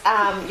was,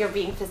 you're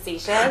being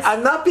facetious.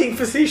 I'm not being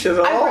facetious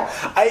at all.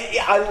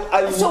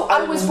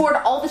 I was bored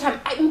all the time.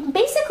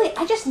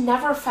 I just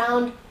never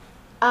found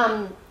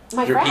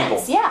my Your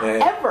friends. people.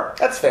 Yeah, ever.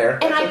 That's fair.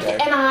 And That's okay.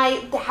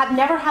 I have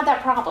never had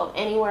that problem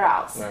anywhere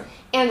else. Right.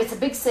 And it's a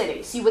big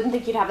city, so you wouldn't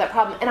think you'd have that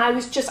problem. And I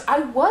was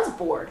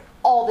bored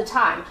all the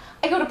time.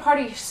 I go to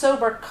party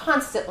sober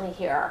constantly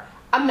here.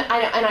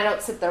 I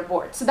don't sit there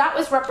bored. So that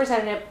was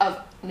representative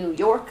of New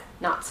York,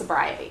 not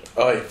sobriety.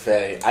 Oy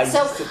vey. I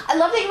love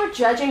that you were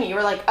judging. You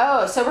were like,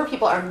 oh, sober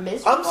people are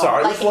miserable. I'm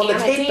sorry. Like Let's want the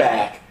Anna tape David.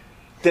 back.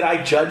 Did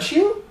I judge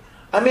you?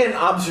 I made an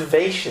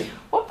observation.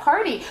 What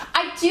party?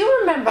 I do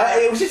remember.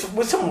 It was just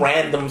with some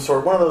random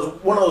sort, one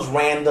of those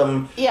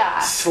random,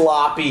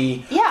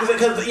 sloppy. Yeah.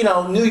 Because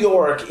New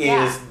York is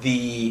Yeah.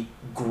 the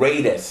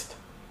greatest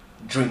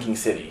drinking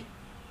city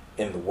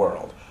in the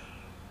world.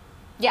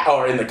 Yeah.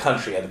 Or in the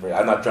country, at the very.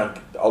 I'm not drunk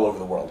all over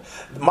the world.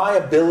 My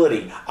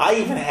ability. I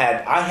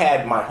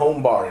had my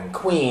home bar in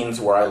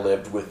Queens where I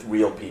lived with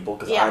real people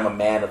because I'm a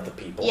man of the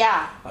people.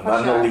 Yeah. I'm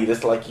not an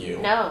elitist like you.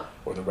 No.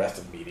 Or the rest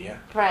of media.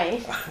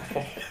 Right.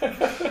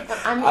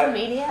 I'm in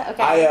media?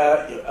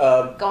 Okay.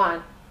 Go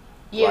on.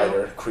 You.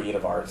 Writer,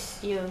 creative arts.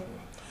 You.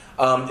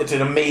 It's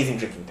an amazing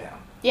drinking town.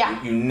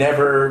 Yeah.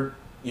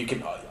 You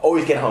can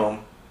always get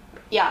home.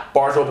 Yeah.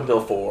 Bars open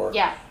till 4.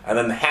 Yeah. And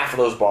then half of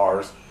those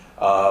bars,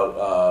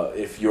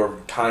 if you're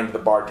kind to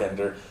the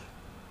bartender,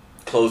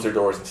 close their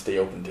doors and stay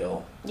open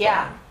till.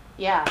 Yeah. 5.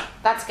 Yeah.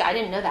 That's good. I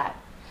didn't know that.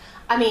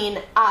 I mean,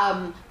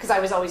 because I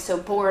was always so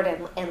bored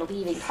and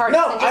leaving parties.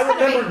 No, and just I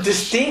remember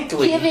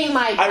distinctly. Giving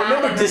my I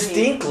remember bad energy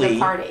distinctly to the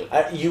party.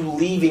 You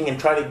leaving and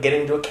trying to get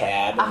into a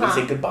cab and we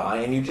say goodbye,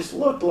 and you just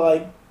looked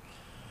like,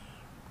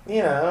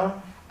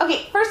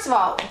 Okay, first of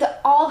all,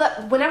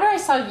 whenever I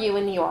saw you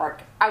in New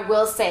York, I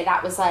will say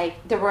that was like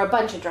there were a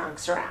bunch of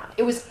drunks around.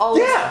 It was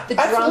always the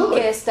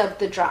drunkest of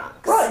the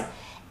drunks, right?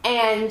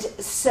 And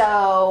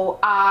so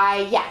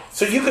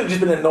So you could have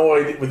just been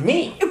annoyed with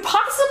me.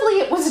 Possibly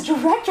it was a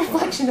direct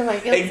reflection of my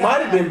feelings. It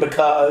might have been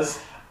because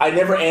I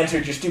never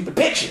answered your stupid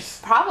pitches.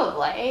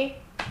 Probably.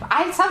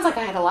 It sounds like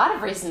I had a lot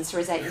of reasons to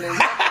resent you.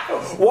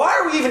 Why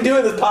are we even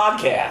doing this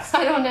podcast?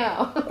 I don't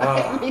know.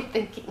 I'm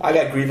rethinking. I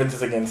got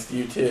grievances against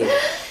you too.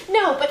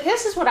 No, but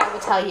this is what I will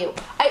tell you.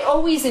 I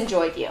always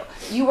enjoyed you.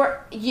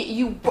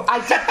 I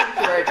did think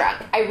you were a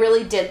drunk. I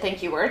really did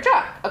think you were a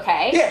drunk,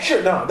 okay? Yeah,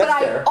 sure, no, that's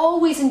fair. But I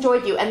always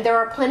enjoyed you, and there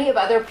are plenty of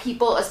other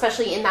people,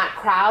 especially in that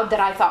crowd, that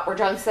I thought were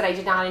drunks that I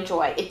did not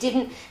enjoy. It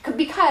didn't,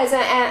 because,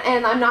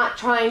 and I'm not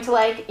trying to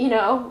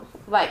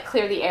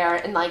clear the air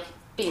and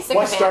be a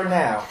sycophant.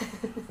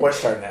 Why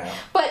start now?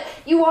 But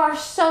you are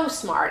so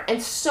smart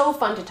and so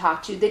fun to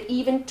talk to that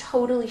even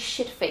totally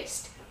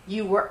shit-faced,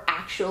 you were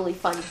actually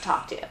fun to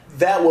talk to.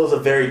 That was a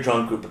very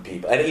drunk group of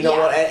people. And you know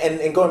what?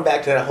 And going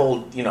back to that whole,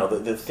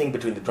 the thing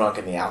between the drunk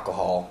and the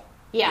alcohol,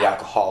 the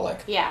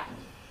alcoholic. Yeah.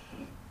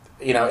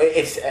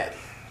 It's... And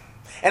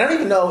I don't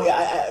even know...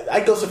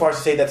 I'd go so far as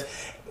to say that's...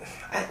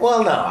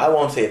 Well, no, I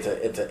won't say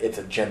it's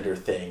a gender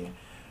thing.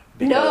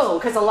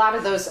 Because a lot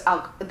of those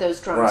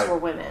drunks were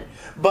women.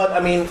 But, I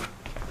mean...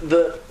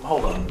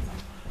 Hold on.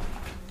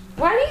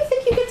 Why do you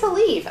think you get to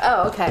leave?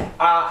 Oh, okay.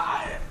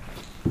 I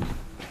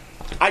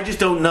just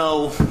don't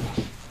know.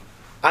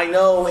 I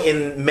know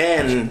in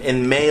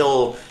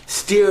male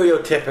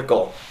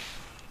stereotypical,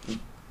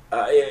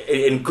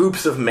 in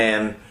groups of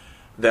men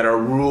that are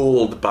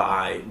ruled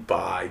by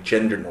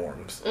gender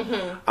norms,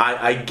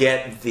 I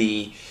get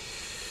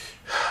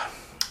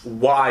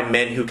why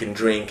men who can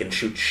drink and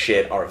shoot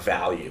shit are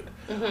valued.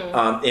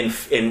 In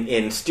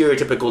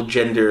stereotypical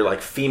gender,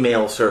 like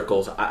female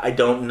circles, I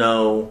don't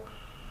know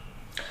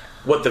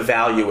what the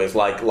value is.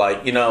 Like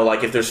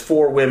if there's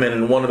 4 women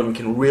and one of them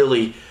can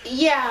really...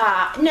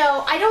 Yeah,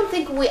 no, I don't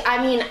think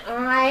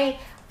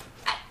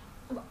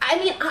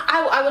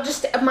I will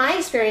just... My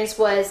experience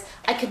was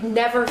I could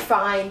never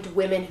find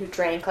women who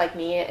drank like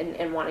me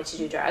and wanted to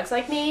do drugs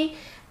like me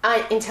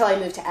until I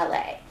moved to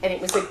LA. And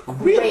it was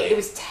it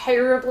was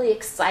terribly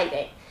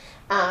exciting.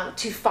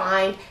 To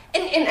find,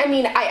 and I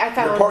mean, I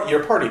found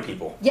your party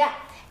people. Yeah,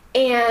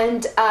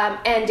 and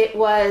it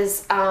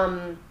was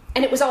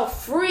all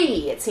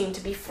free. It seemed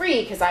to be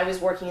free because I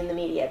was working in the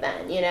media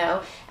then,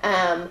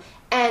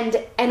 and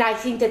I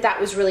think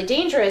that was really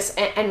dangerous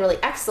and really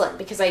excellent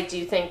because I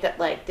do think that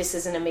this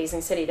is an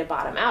amazing city to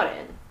bottom out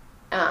in.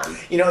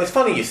 It's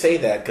funny you say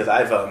that because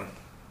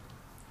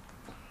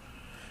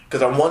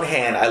because on one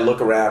hand I look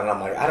around and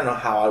I'm like, I don't know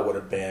how I would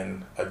have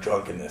been a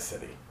drunk in this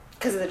city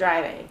because of the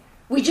driving.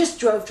 We just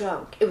drove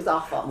drunk. It was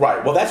awful.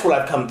 Right. Well, that's what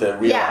I've come to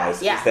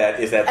realize is that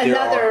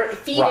another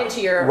feed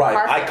into your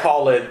car I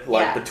call it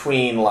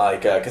between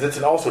because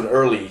it's also an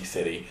early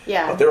city.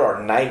 Yeah. But there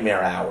are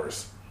nightmare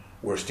hours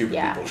where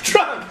stupid people are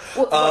drunk.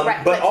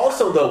 But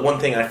also the one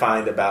thing I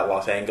find about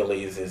Los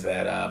Angeles is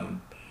that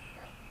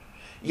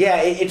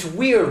it's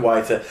weird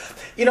why it's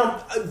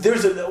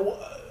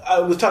I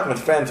was talking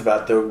with friends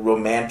about the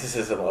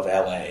romanticism of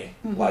LA.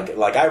 Mm-hmm.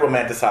 Like I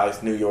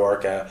romanticize New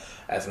York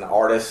as an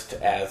artist,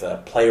 as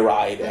a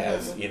playwright,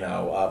 as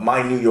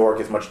my New York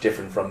is much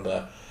different from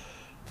the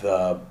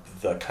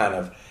kind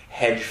of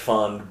hedge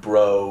fund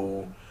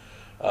bro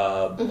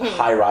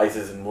high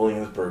rises in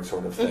Williamsburg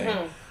sort of thing.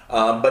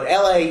 But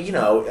LA,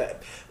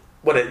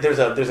 there's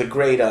a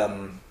great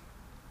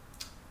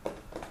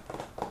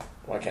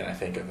Why can't I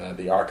think of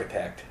the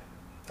architect?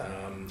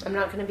 I'm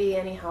not going to be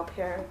any help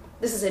here.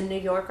 This is a New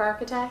York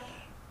architect?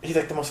 He's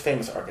like the most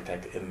famous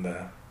architect in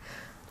the...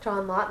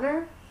 John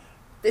Lautner?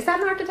 Is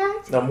that an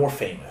architect? No, more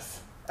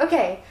famous.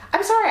 Okay.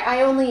 I'm sorry.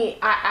 I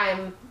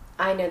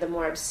know the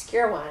more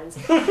obscure ones.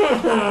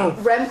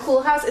 Rem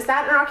Koolhaas, is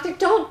that an architect?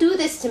 Don't do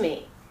this to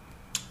me.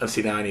 Oh,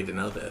 see, now I need to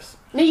know this.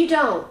 No, you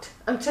don't.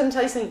 I'm going to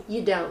tell you something.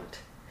 You don't.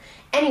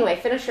 Anyway,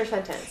 finish your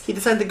sentence. He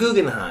designed the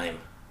Guggenheim.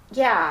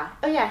 Yeah.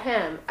 Oh, yeah,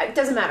 him. It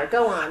doesn't matter.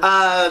 Go on.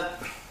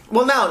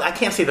 Well, no, I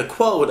can't say the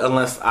quote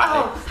unless I...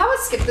 Oh, how about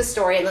skip the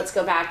story and let's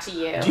go back to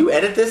you? Do you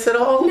edit this at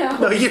all? No.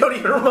 No, you don't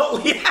even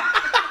remotely...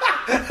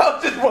 I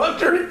was just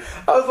wondering.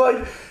 I was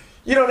like,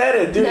 you don't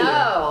edit, do you?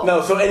 No.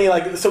 No,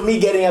 so me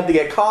getting up to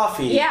get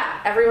coffee...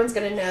 Yeah, everyone's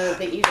going to know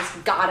that you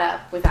just got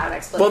up without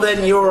explanation. Well,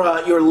 then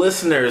your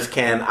listeners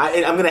can...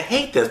 I'm going to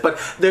hate this, but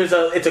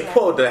it's a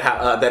quote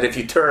that if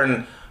you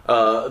turn...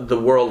 the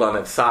world on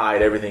its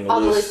side, everything all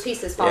loose. the loose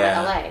pieces fall to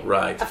LA.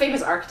 Right. A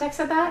famous architect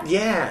said that?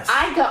 Yes.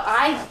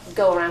 I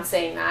go around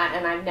saying that,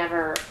 and I've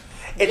never.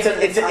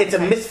 It's a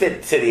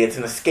misfit city. It's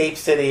an escape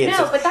city.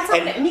 But that's not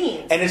what it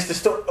means. And it's the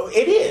story.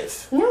 It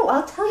is. No,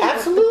 I'll tell you.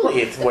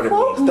 Absolutely, it's what it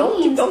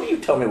means. Don't you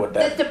tell me what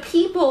that. The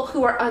people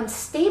who are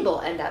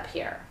unstable end up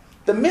here.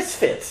 The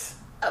misfits.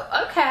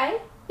 Oh, okay.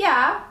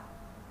 Yeah.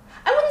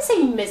 I wouldn't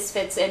say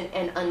misfits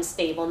and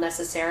unstable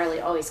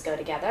necessarily always go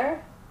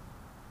together.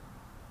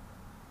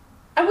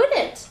 I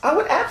wouldn't. I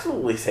would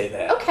absolutely say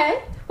that.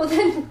 Okay. Well,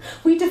 then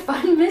we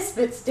define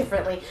misfits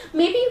differently.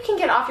 Maybe you can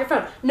get off your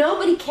phone.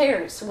 Nobody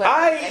cares what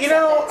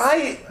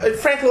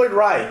Frank Lloyd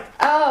Wright.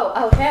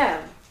 Oh, him.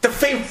 The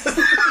famous...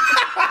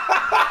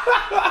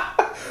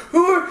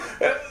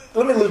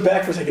 let me look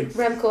back for a second.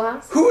 Rem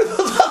Koolhaas? Who are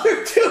those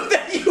other two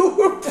that you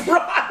were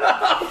brought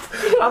up?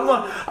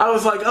 I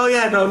was like, oh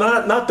yeah, no,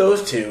 not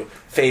those two.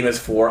 Famous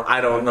for, I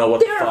don't know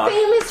what the fuck.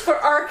 They're famous for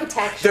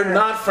architecture. They're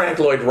not Frank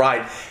Lloyd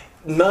Wright.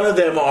 None of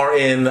them are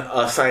in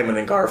a Simon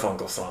and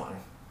Garfunkel song.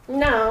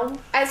 No.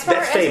 As far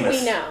as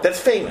we know. That's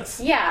famous.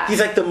 Yeah. He's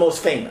like the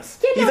most famous.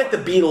 Yeah, He's like the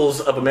Beatles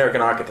of American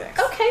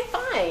architects. Okay,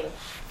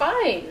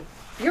 fine.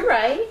 You're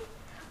right.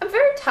 I'm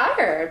very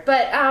tired,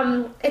 but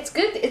it's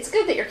good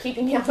that you're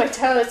keeping me on my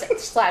toes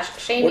 /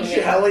 shaming me.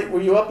 How late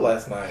were you up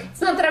last night?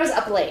 It's not that I was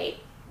up late.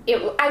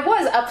 I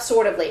was up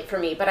sort of late for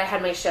me, but I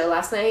had my show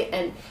last night,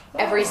 and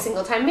every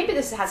single time, maybe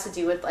this has to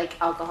do with like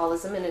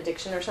alcoholism and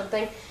addiction or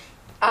something,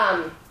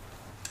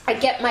 I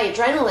get my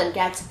adrenaline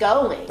gets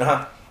going.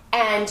 Uh-huh.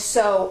 And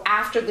so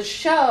after the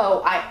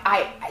show,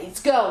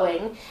 it's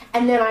going,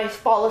 and then I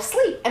fall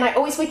asleep. And I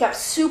always wake up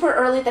super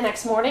early the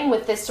next morning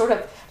with this sort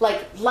of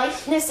like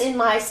lightness in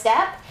my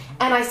step.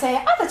 And I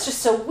say, oh, that's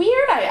just so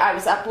weird. I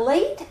was up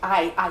late.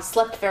 I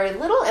slept very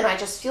little, and I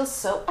just feel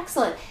so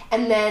excellent.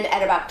 And then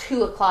at about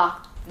 2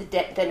 o'clock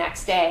the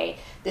next day,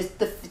 the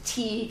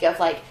fatigue of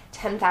like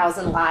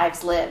 10,000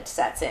 lives lived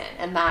sets in.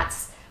 And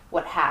that's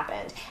what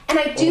happened. And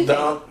I do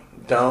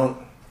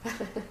Don't.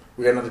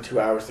 We got another 2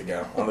 hours to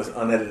go on this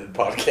unedited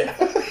podcast.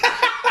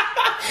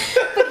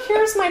 But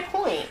here's my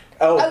point.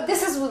 Oh,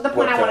 this is the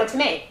point I wanted to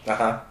make.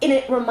 Uh-huh. And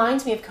it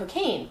reminds me of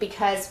cocaine,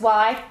 because while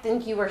I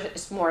think you were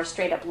more a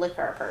straight up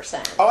liquor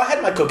person. Oh, I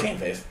had my cocaine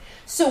phase.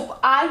 So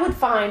I would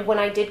find when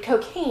I did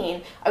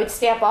cocaine, I would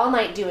stay up all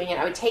night doing it.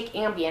 I would take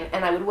Ambien,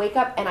 and I would wake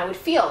up, and I would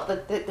feel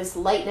this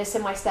lightness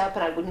in my step,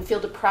 and I wouldn't feel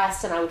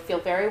depressed, and I would feel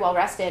very well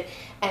rested.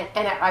 And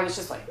I was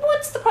just like,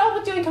 what's the problem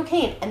with doing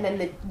cocaine? And then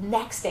the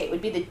next day, it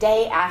would be the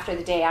day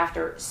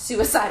after,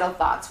 suicidal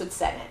thoughts would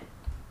set in.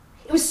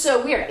 It was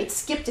so weird. It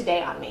skipped a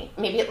day on me.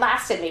 Maybe it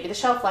lasted. Maybe the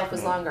shelf life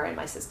was longer in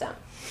my system.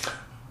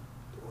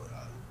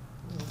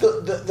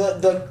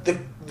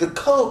 The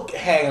coke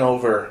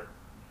hangover.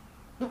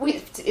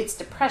 It's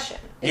depression.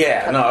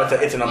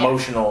 It's an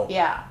emotional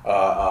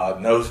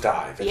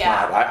nosedive. It's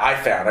not. I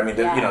found. I mean,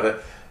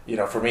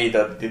 for me,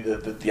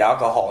 the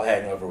alcohol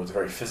hangover was a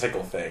very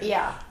physical thing.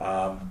 Yeah.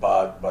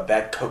 But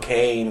that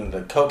cocaine,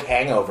 the coke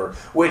hangover,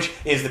 which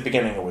is the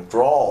beginning of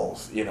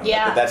withdrawals,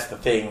 that's the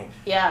thing.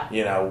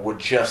 Yeah. Would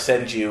just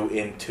send you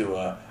into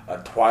a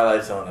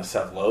twilight zone of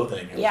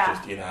self-loathing. It was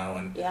just,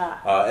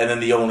 and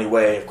then the only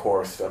way, of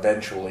course,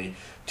 eventually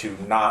to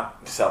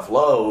not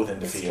self-loathe and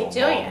to feel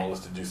normal is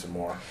to do some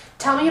more.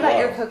 Tell me about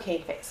your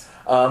cocaine phase.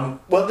 Well,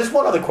 there's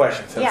one other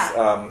question.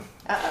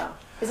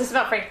 Is this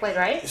about Frank Lloyd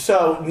Wright?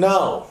 So,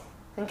 no.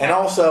 Okay. And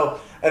also,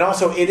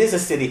 it is a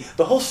city.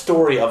 The whole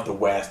story of the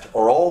West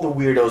are all the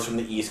weirdos from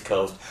the East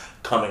Coast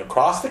coming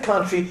across the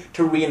country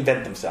to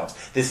reinvent themselves.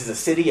 This is a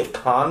city of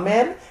con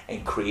men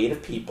and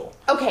creative people.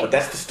 Okay. But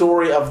that's the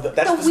story of the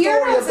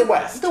story of the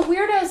West. The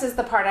weirdos is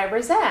the part I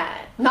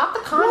resent, not the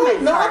con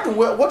men part.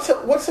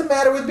 What's the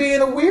matter with being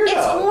a weirdo?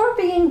 It's more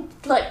being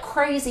like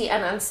crazy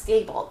and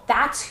unstable.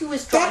 That's who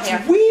is drawn here.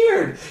 That's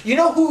weird. You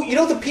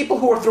know the people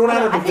who are thrown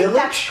out of the village?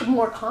 That's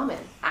more common,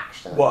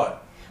 actually.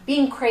 What?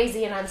 Being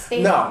crazy and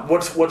unstable. No,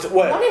 what's 1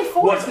 in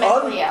 4 is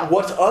mentally ill.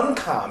 What's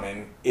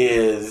uncommon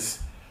is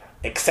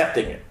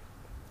accepting it.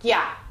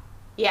 Yeah.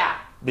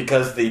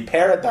 Because the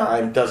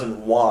paradigm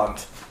doesn't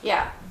want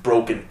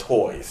broken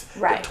toys.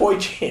 Right. The toy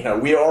chain.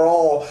 We're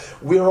all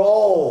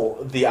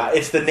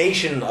it's the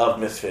nation of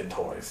misfit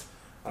toys.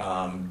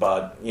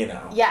 But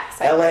Yes,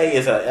 LA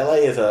is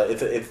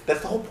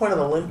that's the whole point of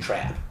the lint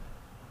trap.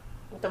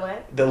 The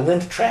what? The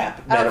lint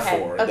trap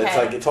metaphor. Okay. It's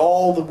like it's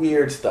all the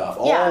weird stuff.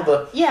 All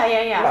the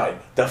Yeah.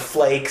 Right. The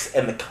flakes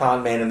and the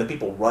con man and the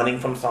people running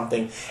from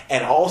something,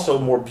 and also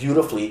more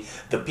beautifully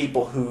the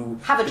people who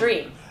Have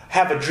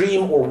a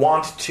dream. or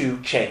want to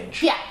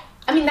change. Yeah.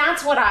 I mean,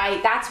 that's why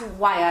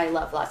I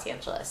love Los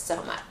Angeles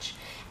so much.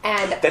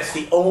 And That's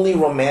the only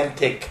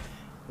romantic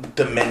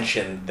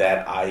dimension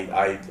that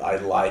I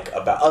like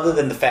about, other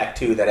than the fact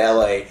too that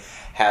LA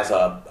has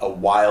a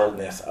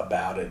wildness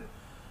about it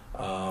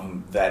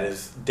that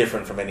is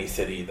different from any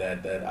city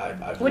that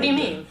I've what do you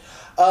lived mean?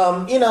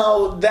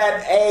 in.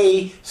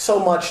 That so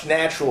much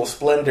natural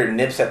splendor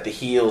nips at the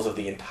heels of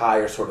the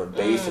entire sort of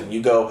basin.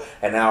 You go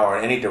an hour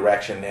in any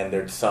direction and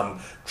there's some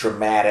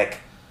dramatic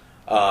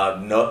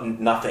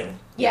nothing,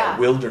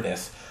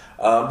 wilderness.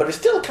 But it's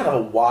still kind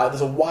of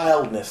there's a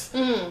wildness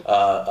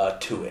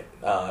to it,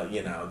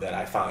 that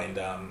I find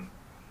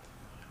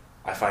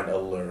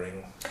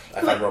alluring.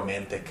 I find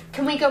romantic.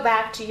 Can we go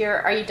back to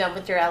are you done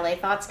with your LA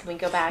thoughts? Can we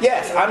go back?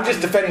 Yes, to I'm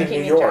just defending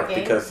drinking New and York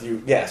drinking? because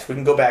we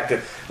can go back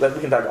to, we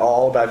can talk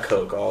all about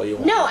Coke all you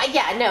want. No,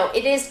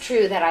 it is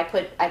true that I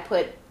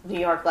put New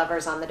York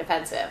lovers on the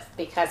defensive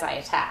because I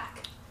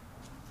attack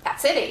that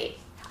city.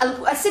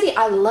 A city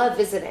I love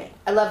visiting.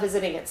 I love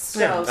visiting it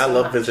so I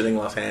love much. visiting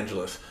Los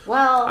Angeles.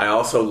 Well, I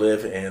also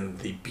live in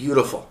the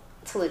beautiful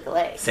Toluca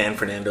Lake. San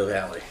Fernando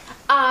Valley.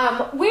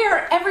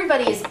 Where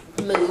everybody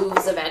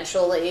moves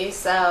eventually,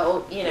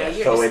 so you're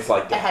so just it's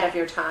like that. ahead of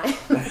your time.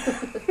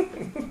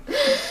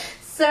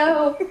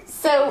 So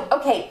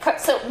okay.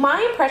 So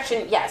my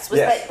impression, was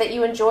that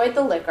you enjoyed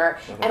the liquor,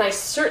 and I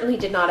certainly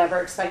did not ever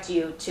expect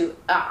you to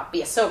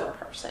be a sober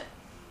person.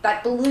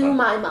 That blew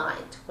my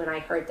mind when I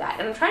heard that,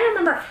 and I'm trying to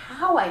remember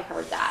how I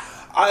heard that.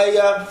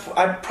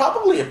 I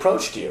probably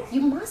approached you.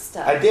 You must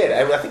have. I did.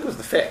 I think it was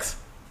the Fix.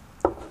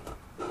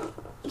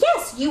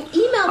 Yes, you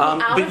emailed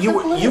me out but of you the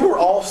blue. you were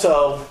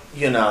also,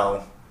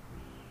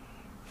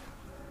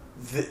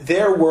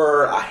 there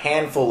were a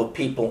handful of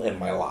people in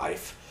my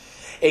life,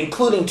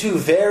 including two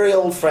very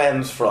old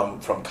friends from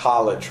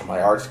college, from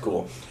my art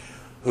school,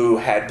 who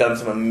had done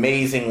some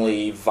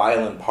amazingly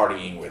violent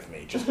partying with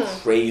me, just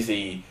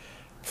crazy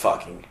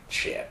fucking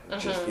shit.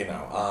 Just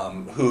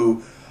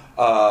who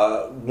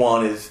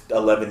one is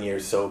 11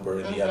 years sober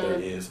and the other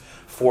is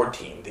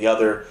 14. The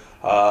other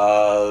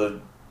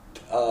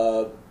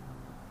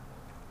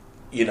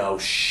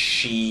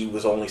she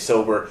was only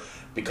sober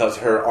because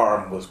her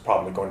arm was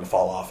probably going to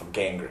fall off of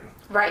gangrene.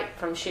 Right,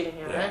 from shooting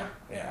him, right?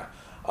 Yeah.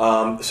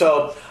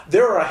 So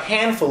there are a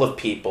handful of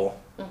people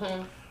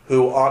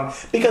who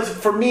because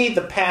for me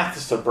the path to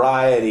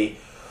sobriety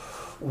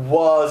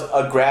was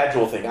a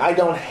gradual thing. I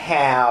don't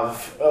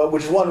have,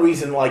 which is one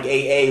reason like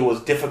AA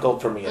was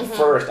difficult for me at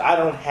first. I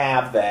don't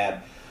have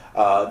that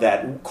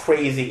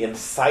crazy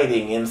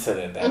inciting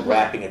incident, that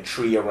wrapping a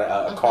tree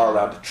around, a car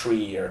around a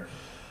tree, or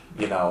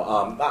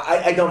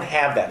I don't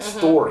have that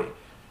story.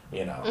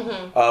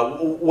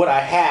 What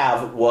I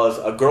have was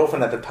a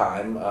girlfriend at the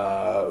time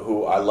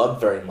who I loved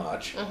very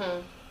much.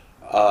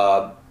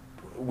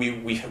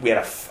 We had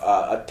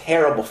a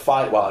terrible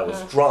fight while I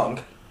was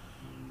drunk,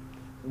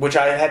 which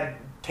I had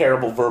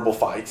terrible verbal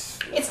fights.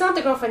 It's not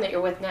the girlfriend that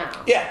you're with now.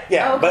 Yeah.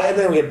 Okay. But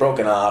then we had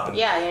broken up, and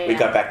we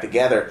got back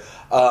together.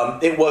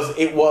 It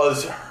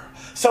was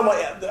someone.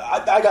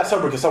 I got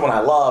sober because someone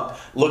I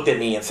loved looked at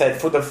me and said,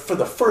 for the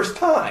first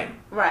time,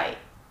 Right.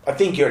 I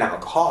think you're an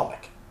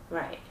alcoholic.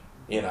 Right.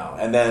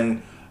 And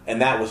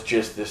that was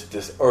just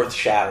this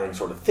earth-shattering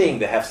sort of thing,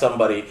 to have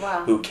somebody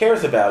who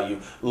cares about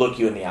you look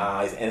you in the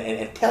eyes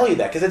and tell you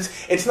that, because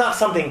it's not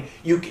something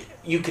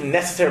you can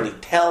necessarily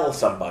tell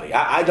somebody.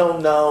 I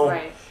don't know.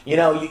 Right.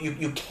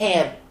 You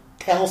can't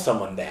tell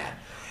someone that.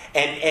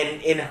 And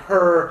in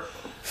her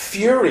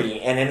fury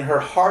and in her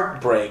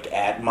heartbreak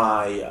at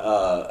my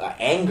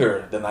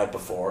anger the night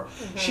before,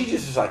 she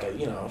just was like,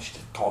 she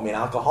just called me an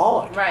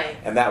alcoholic. Right.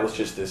 And that was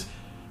just this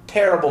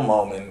terrible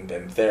moment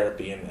and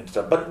therapy and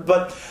stuff.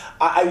 But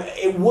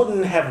it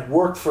wouldn't have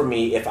worked for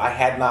me if I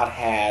had not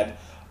had,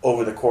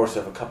 over the course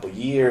of a couple of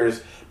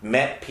years,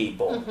 met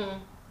people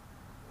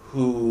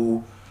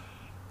who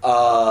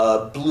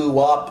blew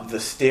up the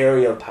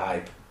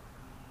stereotype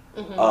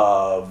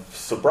of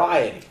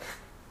sobriety.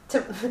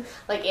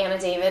 Like Anna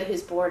David,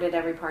 who's bored at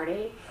every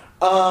party?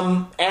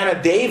 Anna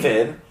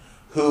David,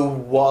 who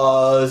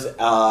was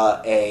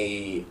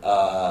a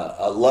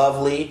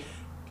lovely,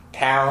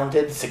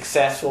 talented,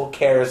 successful,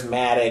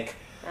 charismatic,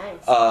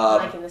 Nice. I'm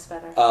liking this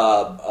better.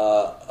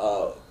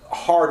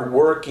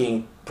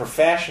 hard-working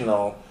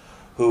professional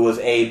who was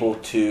able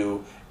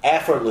to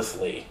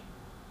effortlessly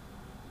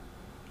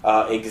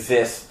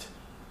exist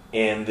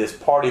in this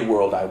party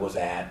world I was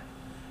at,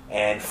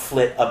 and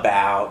flit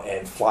about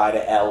and fly to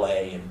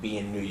LA and be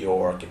in New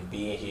York and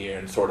be here,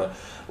 and sort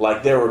of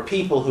like there were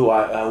people who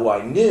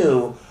I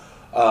knew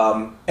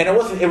and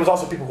it was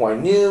also people who I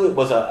knew. It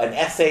was an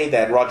essay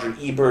that Roger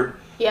Ebert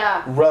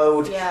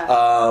wrote.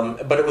 Yeah.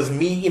 But it was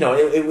me.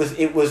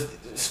 It was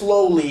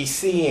slowly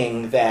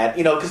seeing that.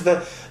 Because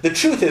the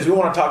truth is, we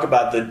want to talk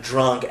about the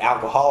drunk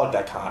alcoholic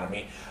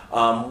dichotomy.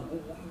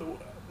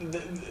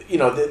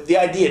 The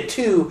idea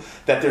too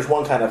that there's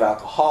one kind of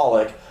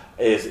alcoholic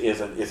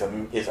is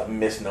a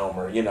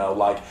misnomer.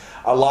 Like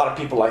a lot of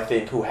people, I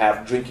think, who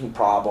have drinking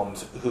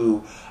problems,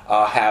 who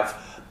have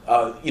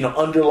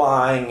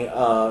underlying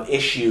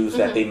issues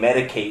that they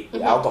medicate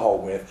alcohol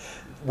with.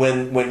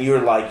 When you're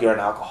an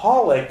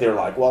alcoholic, they're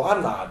like, well,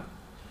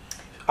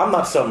 I'm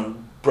not some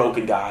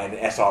broken guy in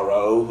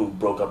SRO who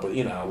broke up with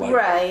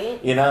right.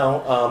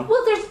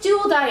 Well, there's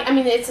dual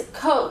it's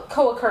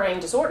co-occurring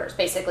disorders,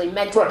 basically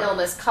mental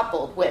illness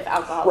coupled with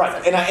alcoholism.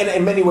 Right, and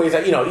in many ways,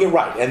 you're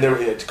right, and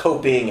it's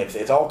coping,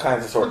 it's all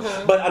kinds of sort.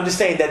 But I'm just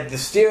saying that the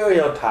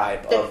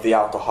stereotype of the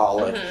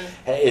alcoholic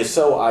is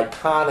so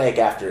iconic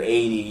after 80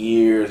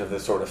 years of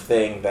this sort of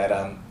thing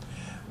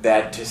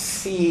that to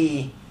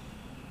see,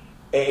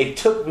 it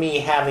took me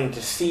having to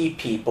see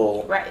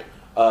people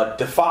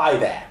defy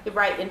that.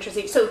 Right,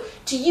 interesting. So,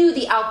 to you,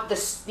 the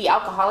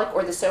alcoholic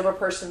or the sober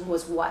person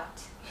was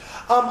what?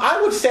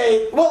 I would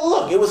say, well,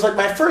 look, it was like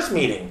my first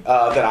meeting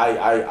that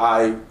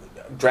I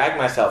dragged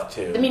myself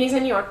to. The meetings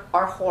in New York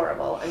are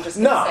horrible, I'm just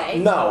going to say.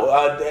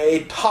 No.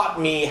 It taught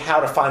me how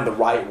to find the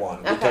right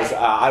one, because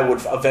I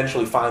would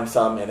eventually find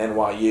some in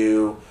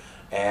NYU,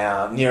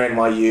 near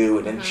NYU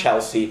and in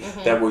Chelsea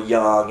that were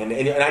young. And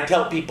I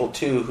tell people,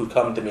 too, who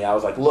come to me, I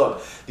was like,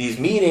 look, these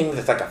meetings,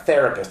 it's like a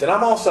therapist. And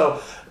I'm also,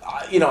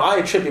 I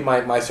attribute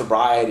my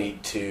sobriety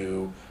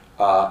to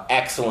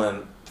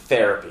excellent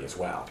therapy as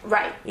well.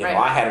 Right,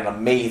 I had an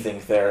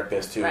amazing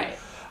therapist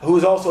who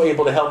was also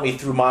able to help me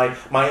through my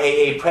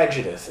AA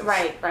prejudices.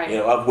 Right.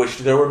 Of which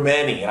there were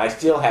many, and I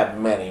still have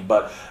many.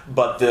 But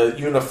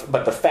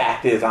the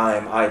fact is,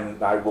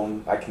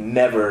 I can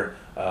never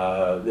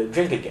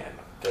drink again,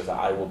 because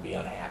I will be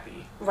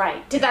unhappy.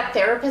 Right. Did that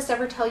therapist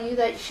ever tell you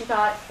that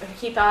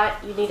he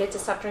thought you needed to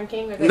stop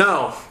drinking? Or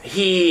No,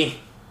 he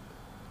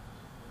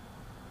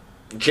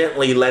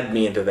gently led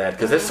me into that,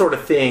 because this sort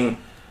of thing,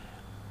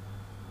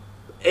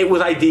 it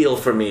was ideal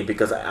for me,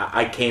 because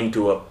I came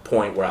to a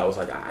point where I was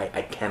like,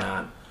 I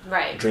cannot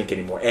drink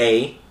anymore.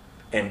 A,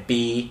 and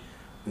B,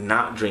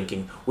 not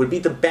drinking would be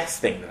the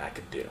best thing that I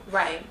could do.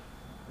 Right.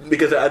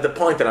 Because the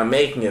point that I'm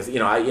making is,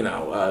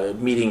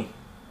 meeting,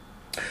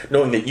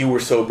 knowing that you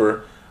were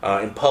sober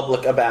in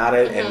public about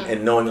it,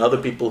 and knowing other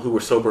people who were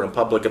sober in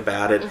public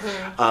about it,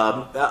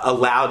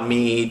 allowed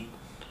me,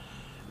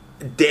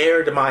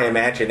 dared my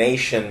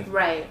imagination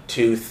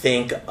to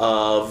think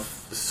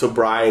of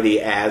sobriety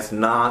as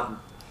not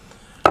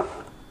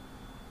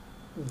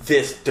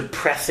this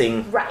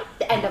depressing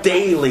the end of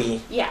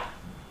daily life.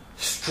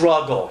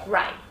 struggle.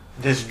 Right.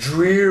 This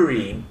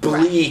dreary,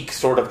 bleak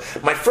sort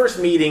of. My first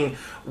meeting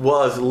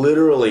was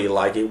literally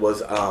like it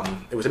was in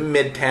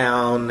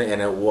Midtown,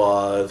 and it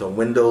was a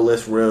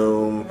windowless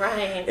room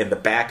in the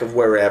back of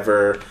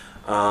wherever.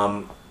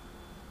 And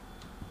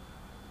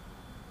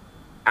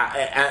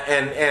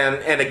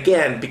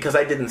again, because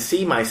I didn't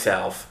see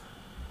myself,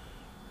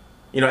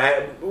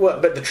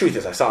 but the truth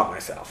is, I saw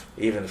myself,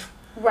 even if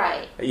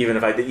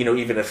I did,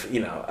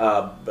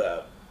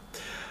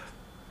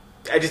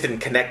 I just didn't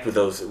connect with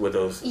those.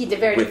 You did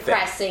very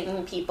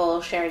depressing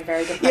people sharing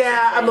very depressing.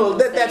 Yeah,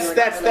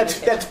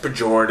 that's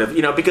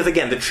pejorative, because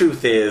again, the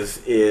truth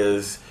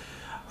is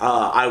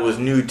I was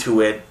new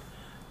to it.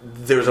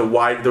 There was a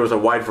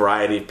wide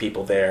variety of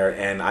people there,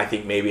 and I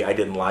think maybe I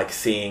didn't like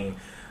seeing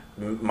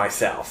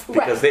myself,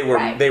 because they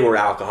were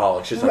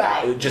alcoholics, just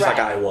like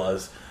I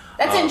was.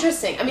 That's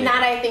interesting. I mean,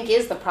 that I think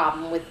is the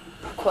problem with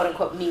quote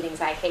unquote meetings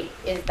I hate,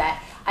 is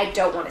that I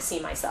don't want to see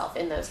myself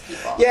in those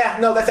people. Yeah,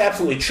 no, that's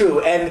absolutely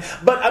true.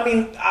 But I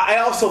mean, I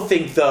also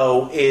think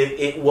though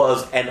it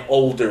was an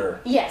older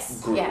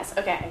group. Yes,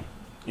 okay.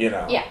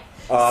 Yeah.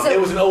 It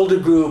was an older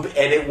group,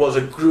 and it was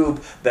a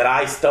group that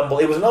I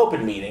stumbled. It was an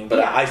open meeting, but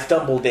I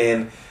stumbled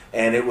in,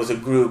 and it was a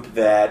group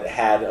that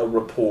had a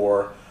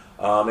rapport.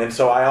 And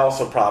so I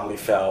also probably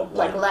felt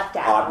like left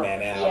out, odd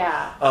man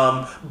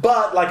out.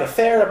 But like a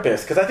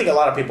therapist, because I think a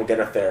lot of people get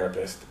a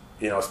therapist,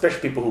 especially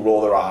people who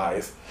roll their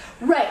eyes.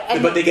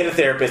 Right. But they get a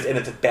therapist, and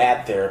it's a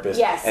bad therapist.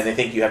 Yes. And they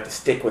think you have to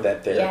stick with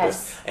that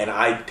therapist. Yes. And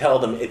I tell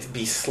them it's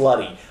be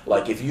slutty.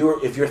 Like if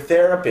your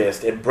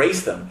therapist,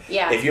 embrace them.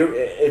 Yeah.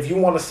 If you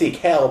want to seek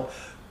help,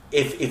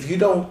 if you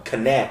don't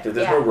connect, or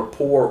there's no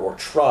rapport or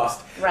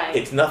trust,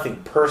 it's nothing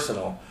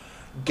personal.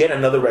 Get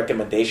another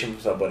recommendation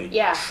from somebody.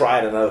 Yeah. Try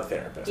another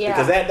therapist. Yeah.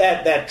 Because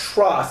that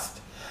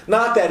trust,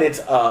 not that it's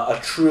a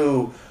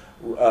true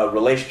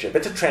relationship.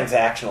 It's a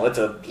transactional.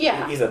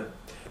 He's a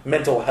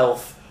mental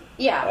health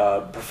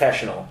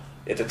professional.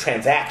 It's a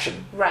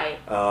transaction. Right.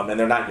 And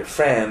they're not your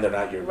friend. They're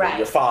not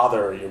your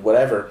father or your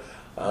whatever.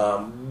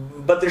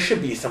 But there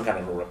should be some kind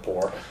of a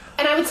rapport.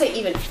 And I would say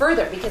even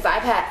further, because I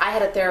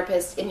had a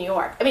therapist in New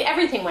York. I mean,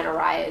 everything went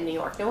awry in New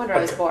York. No wonder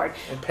I was bored.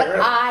 But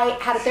I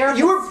had a therapist.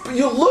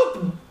 You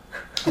look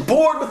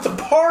bored with the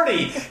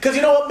party. Because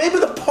you know what? Maybe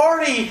the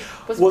party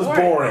was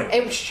boring.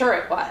 I'm sure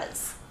it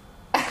was.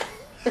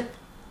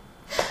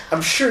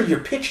 I'm sure your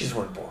pitches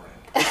weren't boring.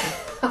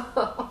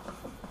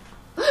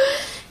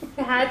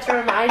 You had to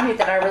remind me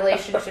that our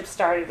relationship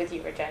started with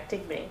you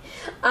rejecting me.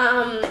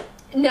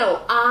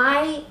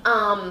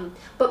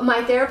 But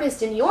my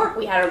therapist in New York,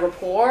 we had a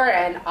rapport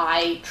and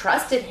I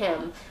trusted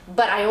him,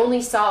 but I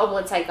only saw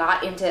once I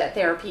got into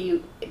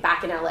therapy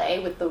back in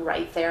LA with the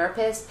right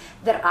therapist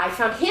that I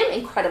found him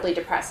incredibly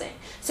depressing.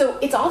 So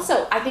it's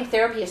also, I think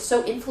therapy is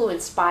so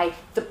influenced by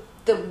the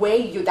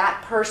way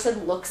that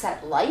person looks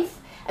at life.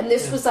 And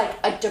this was like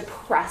a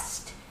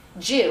depressed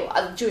Jew.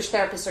 Jewish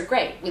therapists are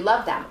great. We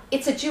love them.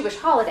 It's a Jewish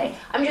holiday.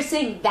 I'm just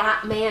saying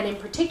that man in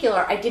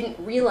particular, I didn't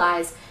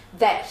realize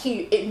that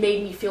it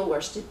made me feel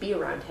worse to be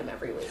around him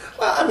every week.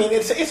 Well, I mean,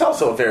 it's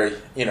also a very,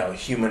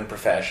 human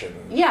profession.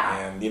 Yeah.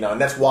 And, and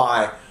that's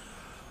why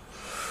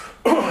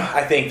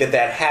I think that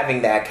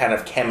having that kind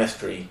of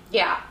chemistry,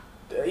 Yeah.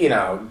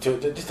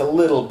 to just a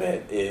little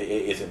bit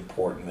is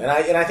important. And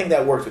I think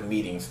that works with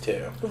meetings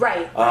too.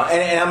 Right.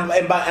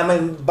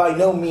 I'm by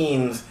no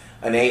means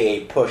an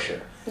AA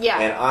pusher. Yeah.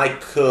 And I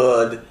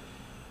could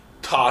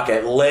talk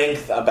at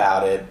length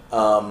about it,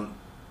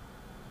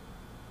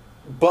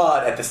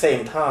 but at the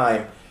same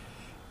time,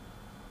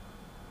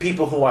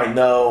 people who I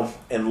know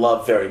and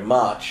love very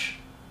much,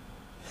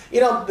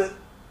 I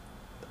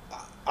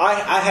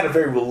had a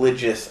very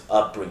religious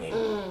upbringing.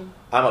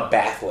 I'm a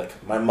Catholic.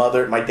 My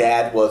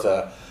granddad was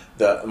a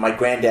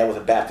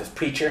Baptist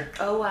preacher.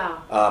 Oh,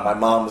 wow. My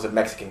mom was a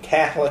Mexican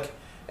Catholic.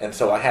 And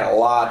so I had a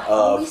lot of... I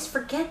always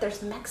forget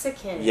there's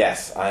Mexican.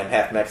 Yes, I'm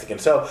half Mexican.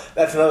 So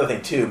that's another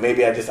thing, too.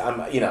 Maybe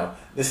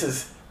this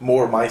is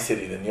more my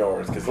city than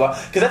yours. Because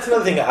that's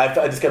another thing I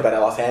discovered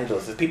about Los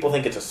Angeles is people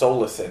think it's a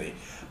soulless city.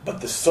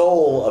 But the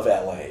soul of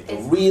LA,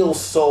 the real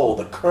soul,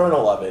 the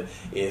kernel of it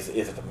is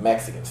a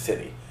Mexican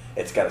city.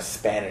 It's got a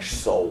Spanish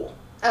soul.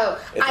 Oh,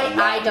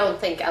 I don't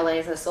think LA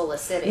is a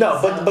soulless city.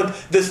 No, so. but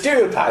the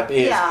stereotype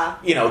is, Yeah.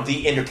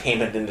 The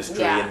entertainment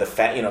industry Yeah. and the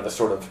the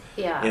sort of,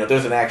 Yeah.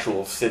 There's an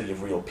actual city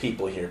of real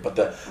people here, but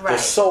the Right.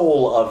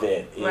 soul of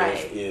it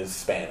Right. is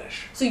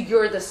Spanish. So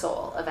you're the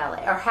soul of LA,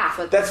 or half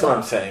of the That's soul. what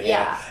I'm saying.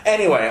 Yeah.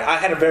 Anyway, I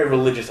had a very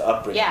religious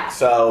upbringing. Yeah.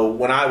 So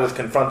when I was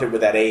confronted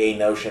with that AA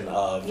notion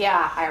of Yeah,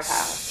 higher power.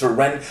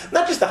 surrender,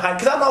 not just the high,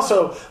 because I'm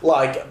also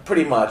like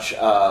pretty much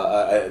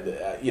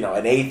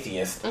an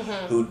atheist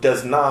Mm-hmm. who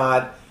does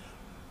not.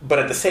 But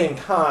at the same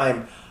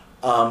time,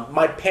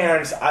 my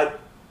parents, I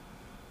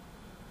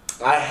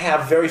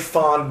have very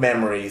fond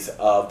memories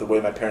of the way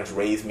my parents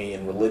raised me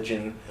in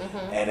religion,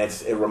 and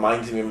it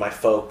reminds me of my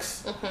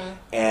folks,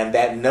 and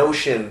that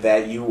notion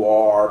that you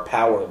are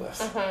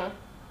powerless,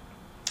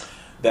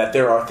 that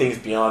there are things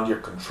beyond your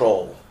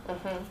control, that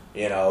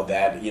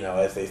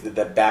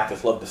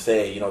Baptists love to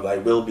say, thy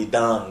will be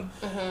done,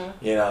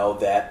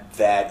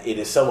 that it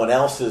is someone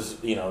else's,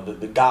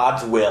 the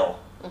God's will.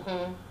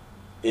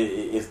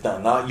 Is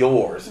done, not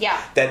yours. Yeah.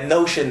 That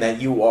notion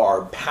that you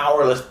are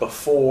powerless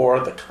before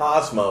the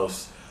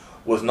cosmos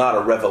was not a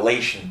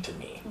revelation to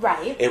me.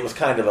 Right. It was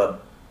kind of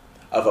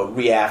a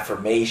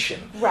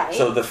reaffirmation. Right.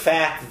 So the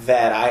fact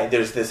that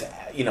there's this,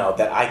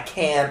 that I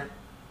can't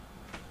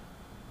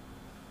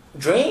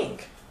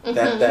drink,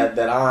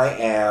 that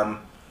I'm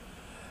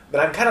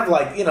kind of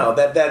like,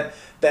 that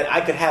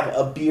I could have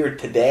a beer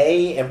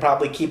today and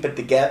probably keep it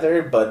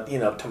together, but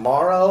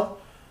tomorrow.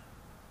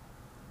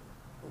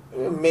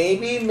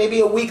 Maybe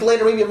a week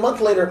later, maybe a month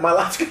later, my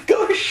life's going to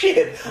go to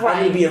shit. Right.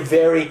 I'm going to be a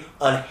very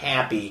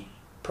unhappy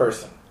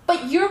person.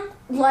 But your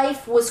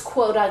life was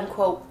quote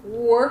unquote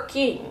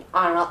working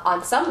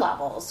on some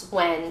levels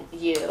when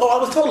you. Oh,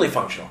 I was totally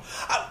functional.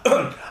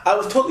 I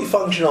was totally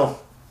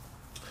functional.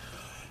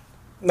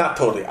 Not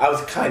totally. I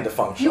was kind of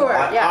functional. You were,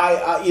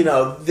 yeah.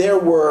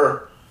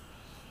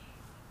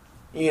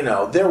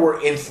 There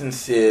were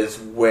instances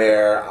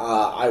where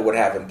I would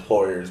have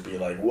employers be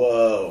like,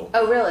 whoa.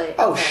 Oh, really?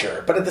 Oh, Okay.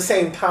 sure. But at the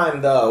same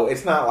time, though,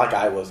 it's not like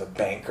I was a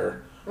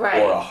banker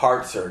Right. or a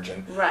heart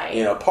surgeon. Right.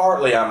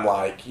 Partly I'm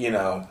like,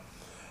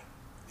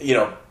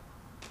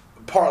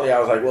 partly I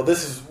was like, well,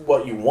 this is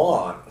what you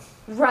want.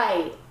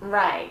 Right.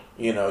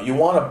 You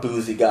want a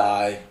boozy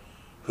guy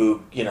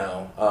who,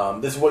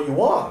 this is what you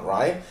want,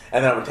 right?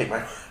 And then I would take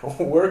my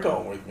work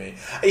home with me.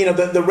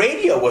 The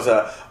radio was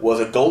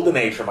a golden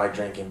age for my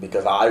drinking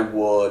because I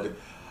would,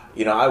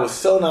 I was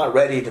so not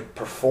ready to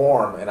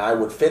perform, and I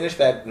would finish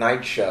that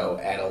night show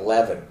at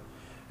 11,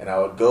 and I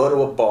would go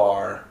to a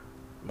bar,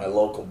 my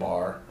local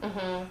bar,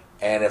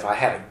 and if I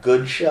had a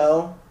good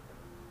show,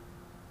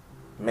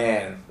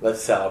 man,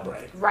 let's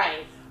celebrate.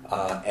 Right.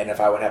 And if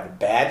I would have a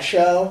bad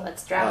show,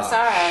 Let's drown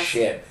sorrows.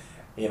 Shit.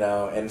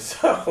 And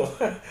so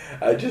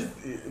I just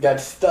got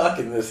stuck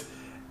in this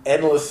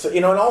endless,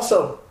 and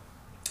also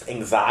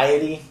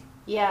anxiety,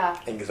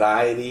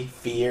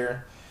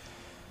 fear.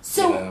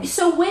 So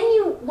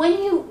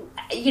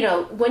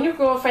when your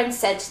girlfriend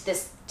said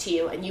this to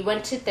you and you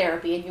went to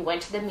therapy and you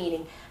went to the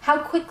meeting, how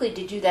quickly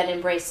did you then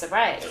embrace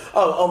sobriety?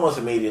 Oh, almost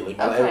immediately.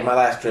 My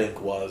last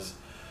drink was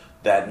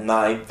that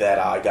night that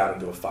I got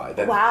into a fight.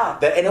 Wow.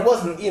 And it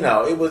wasn't,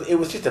 it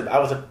was just I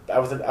was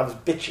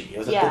bitchy. It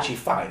was a bitchy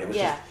fight. It was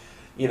just,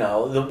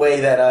 the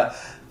way that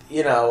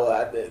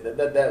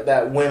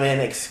that women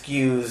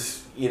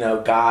excuse,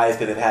 guys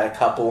that have had a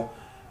couple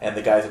and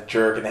the guy's a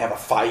jerk and they have a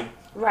fight.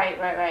 Right.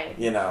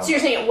 So you're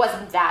saying it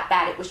wasn't that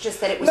bad. It was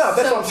just that it was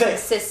so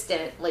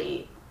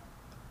consistently.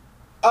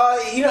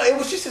 It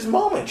was just his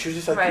moment. She was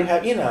just like,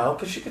 right.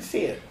 because she could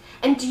see it.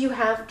 And do you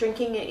have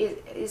drinking?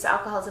 Is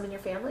alcoholism in your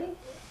family?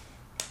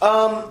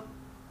 Not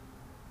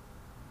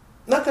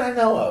that I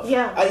know of.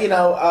 Yeah.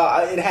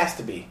 It has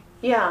to be.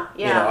 Yeah.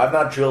 I've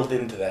not drilled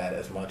into that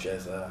as much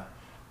as.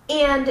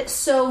 And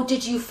so,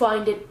 did you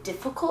find it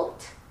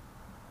difficult?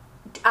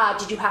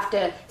 Did you have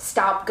to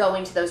stop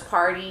going to those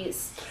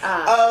parties?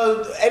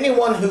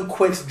 Anyone who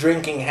quits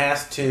drinking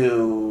has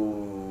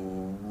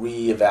to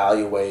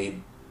reevaluate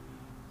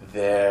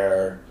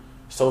their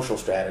social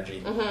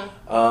strategy.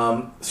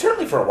 Mm-hmm.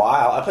 Certainly for a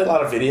while. I played a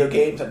lot of video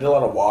games. I did a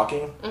lot of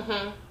walking.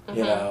 Mm-hmm.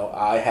 Mm-hmm.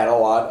 I had a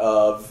lot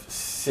of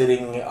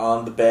sitting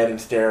on the bed and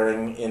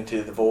staring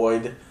into the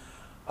void.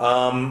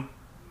 But,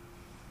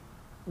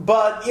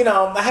 you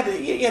have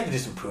to do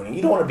some pruning.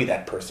 You don't want to be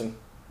that person.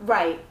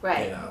 Right.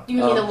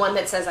 You mean the one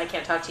that says, I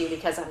can't talk to you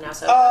because I'm now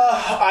sober?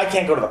 I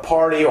can't go to the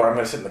party, or I'm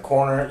going to sit in the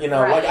corner.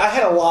 Right. I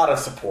had a lot of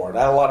support.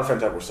 I had a lot of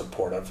friends that were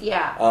supportive.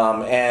 Yeah.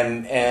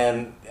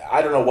 And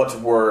I don't know what's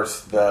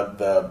worse,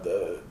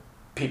 the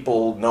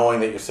people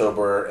knowing that you're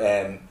sober,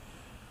 and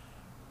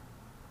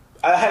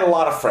I had a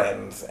lot of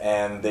friends,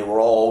 and they were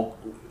all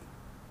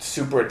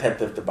super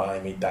attentive to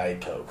buying me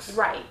Diet Cokes.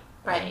 Right.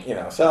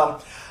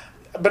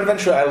 But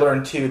eventually I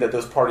learned, too, that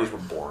those parties were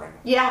boring.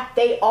 Yeah,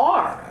 they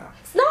are.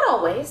 Not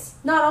always.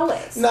 No,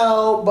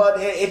 but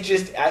it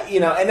just,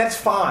 and that's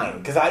fine.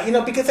 Because I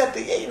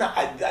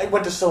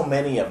went to so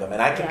many of them, and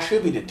I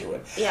contributed to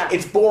it. Yeah.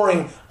 It's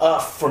boring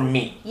for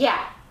me.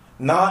 Yeah.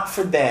 Not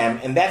for them,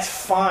 and that's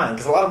fine.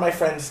 Because a lot of my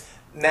friends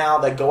now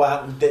that go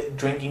out and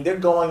drinking, they're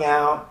going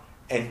out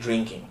and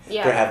drinking.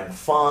 Yeah. They're having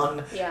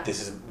fun. Yeah.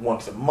 This is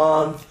once a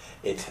month.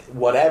 It's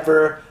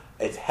whatever.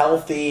 It's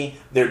healthy.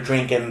 They're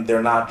drinking.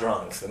 They're not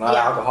drunks. They're not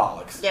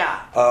alcoholics.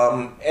 Yeah.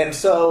 And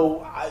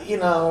so,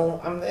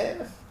 I'm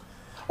there.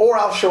 Or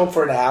I'll show up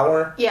for an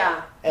hour.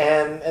 Yeah.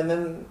 And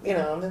then,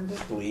 and then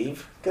just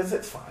leave. Because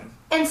it's fine.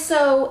 And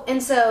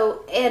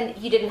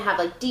you didn't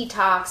have,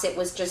 detox. It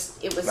was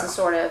a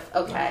sort of,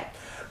 okay.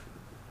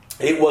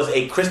 No. It was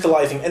a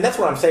crystallizing, and that's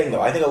what I'm saying,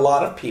 though. I think a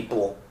lot of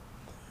people,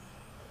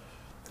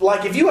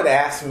 if you had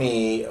asked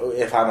me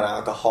if I'm an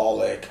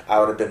alcoholic, I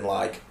would have been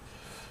like,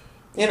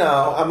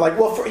 I'm like,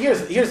 well,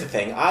 here's the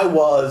thing. I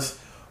was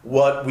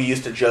what we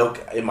used to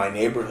joke in my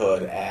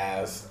neighborhood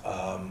as,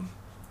 I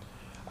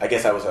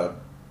guess they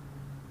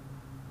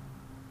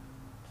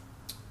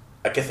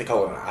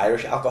call it an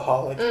Irish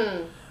alcoholic.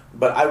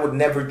 But I would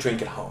never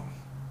drink at home.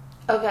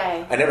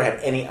 Okay. I never had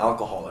any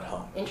alcohol at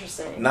home.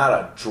 Interesting. Not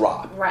a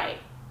drop. Right.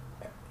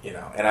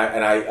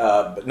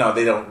 But no,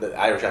 they don't. The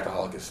Irish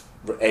alcoholic is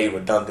A,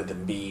 redundant,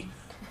 and B,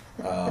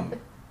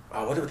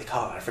 what do they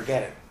call it? I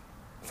forget it.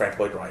 Frank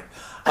Lloyd Wright.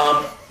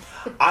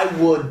 I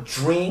would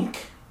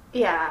drink.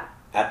 Yeah.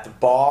 At the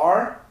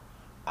bar,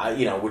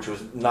 which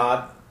was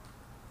not.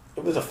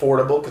 It was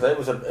affordable because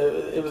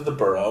it was the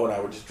borough, and I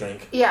would just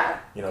drink. Yeah.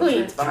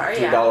 Queen's bar.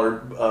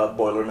 $3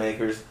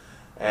 Boilermakers,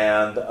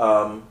 and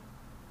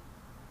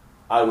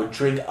I would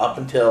drink up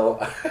until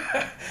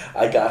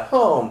I got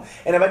home.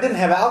 And if I didn't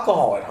have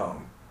alcohol at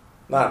home,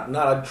 not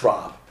a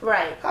drop.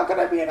 Right. How could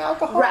I be an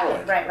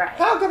alcoholic? Right.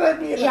 How could I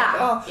be an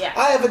alcoholic? Yeah.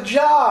 I have a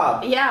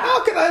job. Yeah.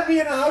 How could I be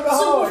an alcoholic?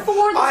 So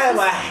before I am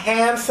a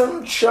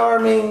handsome,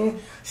 charming,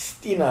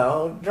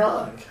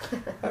 drunk.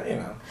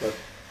 But.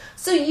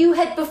 So you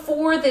had,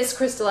 before this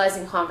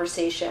crystallizing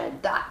conversation,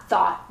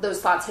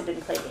 those thoughts had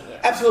been plaguing you.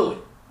 Absolutely.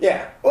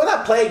 Yeah. Well,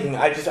 not plaguing.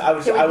 I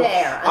was there.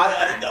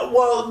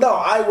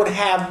 I would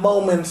have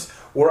moments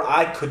where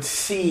I could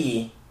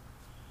see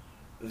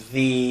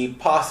the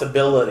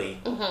possibility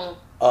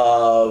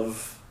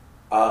of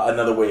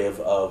another way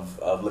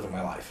of living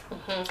my life.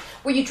 Mm-hmm.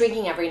 Were you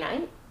drinking every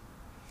night?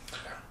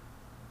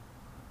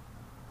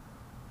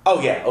 Oh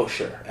yeah. Oh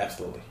sure.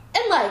 Absolutely.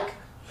 And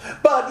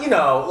but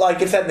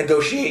it's that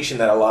negotiation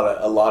that a lot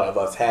of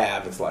us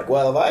have. It's like,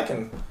 well, if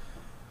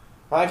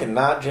I can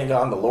not drink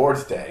on the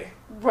Lord's Day,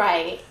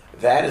 right?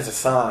 That is a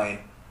sign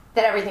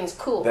that everything's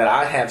cool. That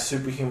I have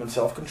superhuman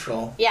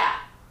self-control. Yeah.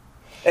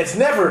 It's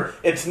never.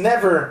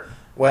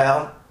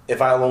 Well,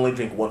 if I'll only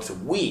drink once a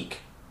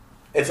week,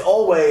 it's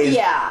always.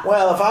 Yeah.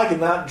 Well, if I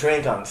can not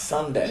drink on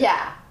Sunday.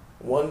 Yeah.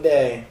 One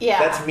day. Yeah.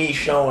 That's me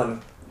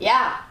showing.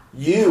 Yeah.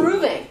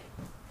 You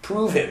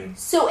proving.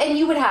 So, and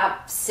you would have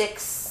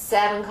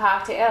 6-7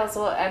 cocktails.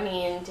 Well, I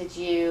mean, do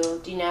you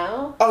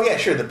know? Oh yeah,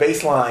 sure. The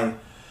baseline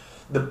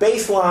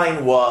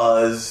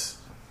was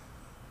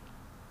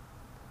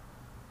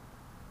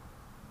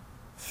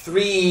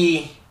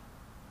 3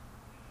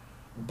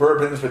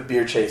 bourbons with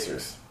beer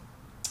chasers,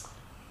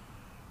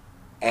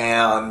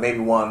 and maybe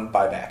 1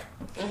 buyback.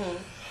 Mm-hmm.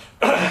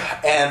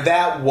 And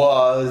that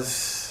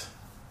was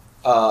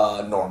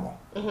normal.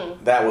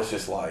 Mm-hmm. That was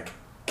just like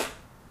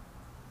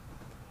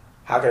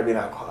how can I be an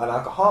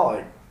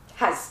alcoholic?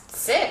 Has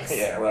 6.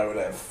 Yeah, when I would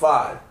have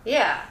 5.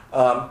 Yeah.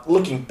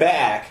 Looking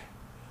back,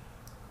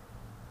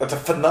 that's a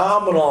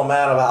phenomenal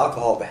amount of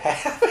alcohol to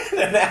have in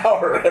an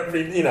hour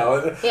every, you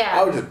know. Yeah.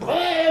 I would just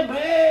blah,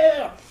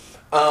 blah.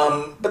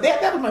 But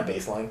that was my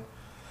baseline.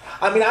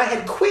 I mean, I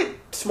had quit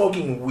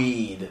smoking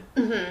weed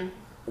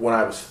when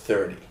I was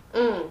 30.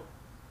 And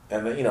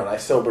then, you know, and I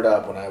sobered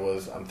up when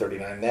I'm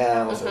 39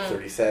 now, so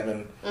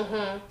 37,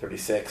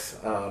 36.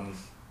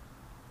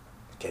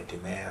 Can't do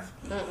math.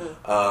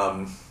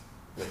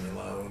 Leave me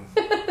alone.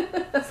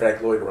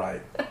 Frank Lloyd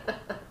Wright.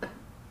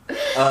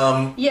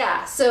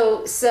 Yeah,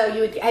 so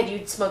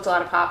you'd smoked a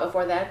lot of pot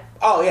before then?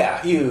 Oh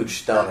yeah,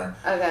 huge stoner.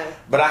 Okay.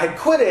 But I had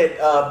quit it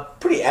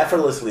pretty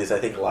effortlessly, as I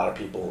think a lot of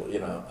people, you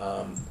know.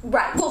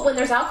 Right. Well, when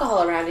there's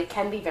alcohol around, it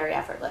can be very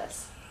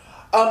effortless.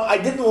 I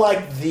didn't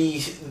like the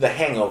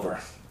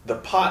hangover. The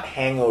pot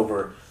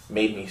hangover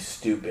made me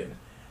stupid,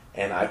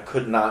 and I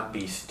could not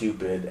be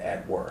stupid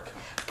at work.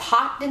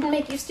 Pot didn't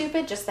make you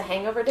stupid, just the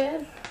hangover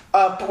did?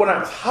 But when I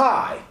was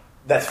high,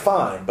 that's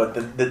fine. But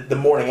the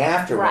morning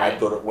after, Right.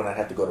 when I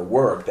had to go to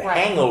work, the Right.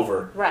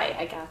 hangover Right,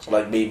 I gotcha.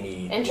 made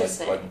me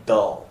Interesting. like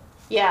dull,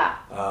 Yeah.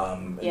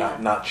 Yeah.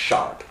 not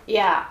sharp,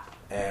 Yeah.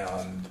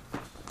 and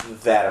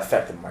that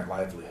affected my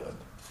livelihood.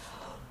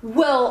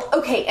 Well,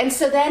 okay, and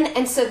so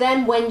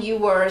then when you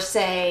were,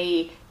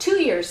 say, 2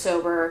 years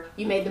sober,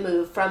 you made the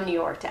move from New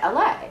York to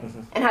LA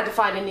and had to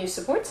find a new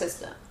support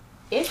system.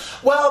 Ish?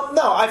 Well,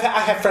 no, I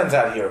have friends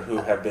out here who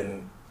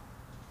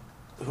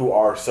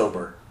are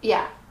sober.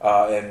 Yeah.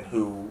 And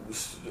who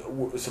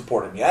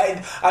supported me.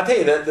 I'll tell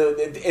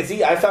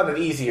you, I found it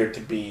easier to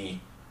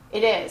be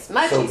It is.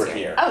 Much sober easier.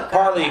 here. Oh, God,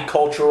 partly yeah.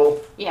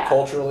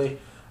 culturally,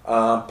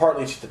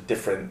 partly just a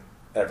different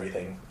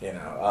everything, you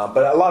know.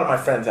 But a lot of my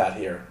friends out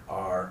here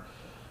are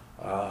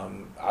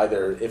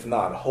either, if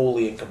not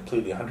wholly and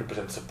completely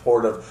 100%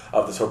 supportive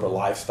of the sober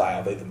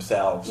lifestyle. They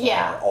themselves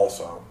Yeah. are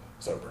also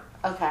sober.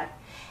 Okay.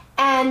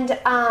 And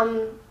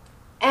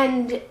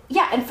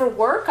for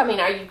work, I mean,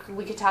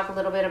 we could talk a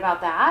little bit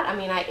about that. I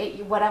mean,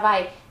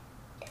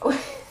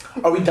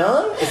 Are we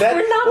done? Is that?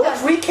 We're not well, done.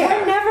 let's recap.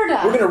 We're never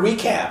done. We're going to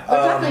recap. We're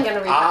definitely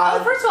going to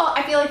recap. First of all,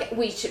 I feel like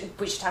we should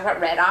talk about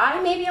Red Eye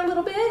maybe a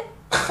little bit.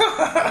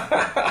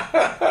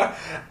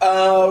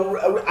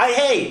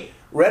 Hey,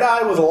 Red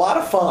Eye was a lot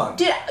of fun.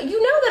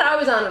 You know that I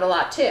was on it a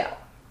lot too?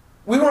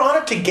 We were on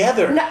it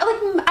together. No,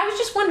 I was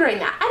just wondering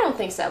that. I don't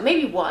think so.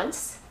 Maybe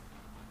once.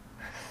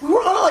 We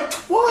were on it like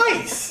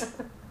twice.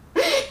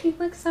 You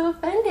look so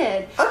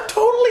offended. I'm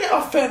totally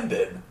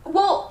offended.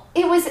 Well,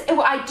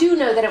 I do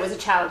know that it was a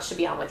challenge to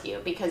be on with you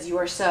because you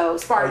were so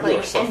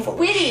sparkling and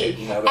witty,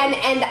 you know that.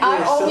 and I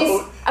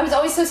was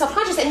always so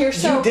self-conscious, and you're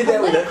so You did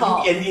political.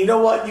 that and you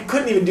know what? You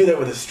couldn't even do that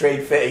with a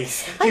straight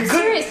face. I'm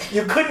serious.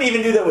 You couldn't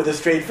even do that with a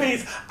straight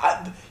face.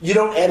 You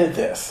don't edit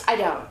this. I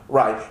don't.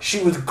 Right.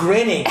 She was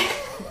grinning.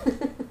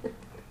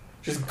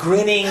 Just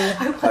grinning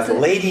like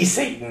Lady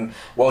Satan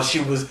while she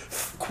was,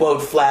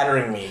 quote,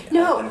 flattering me.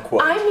 No,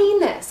 unquote. I mean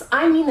this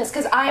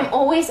because I'm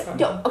always...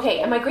 Okay,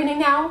 am I grinning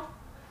now?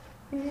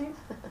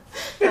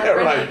 Yeah,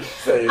 right.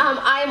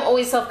 I am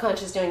always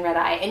self-conscious doing Red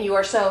Eye, and you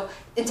are so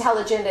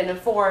intelligent and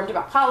informed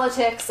about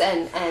politics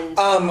and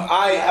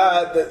I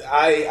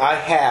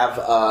have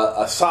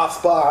a soft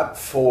spot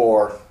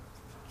for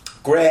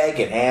Greg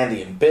and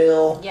Andy and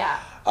Bill. Yeah.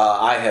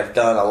 I have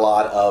done a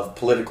lot of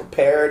political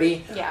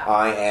parody. Yeah.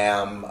 I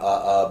am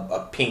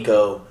a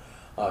pinko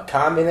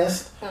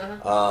communist.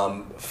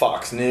 Mm-hmm.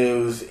 Fox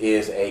News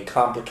is a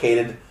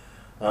complicated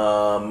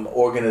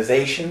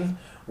organization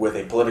with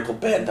a political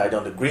bent I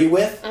don't agree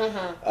with.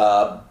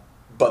 Mm-hmm.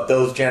 But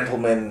those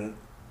gentlemen,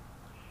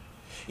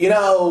 you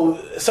know,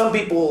 some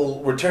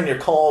people return your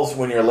calls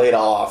when you're laid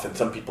off and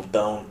some people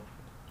don't.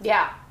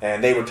 Yeah.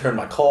 And they return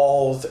my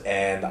calls,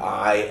 and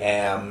I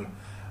am...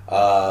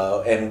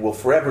 and will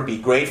forever be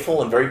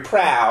grateful and very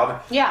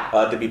proud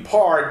to be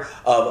part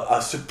of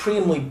a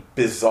supremely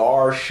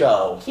bizarre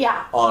show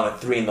on at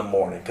 3 a.m.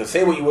 Because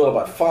say what you will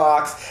about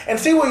Fox, and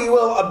say what you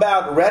will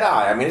about Red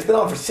Eye. I mean, it's been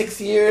on for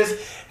 6 years.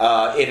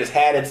 It has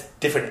had its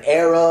different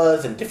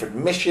eras and different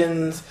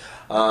missions,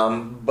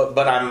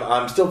 but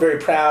I'm still very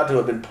proud to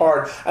have been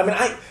part. I mean,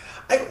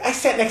 I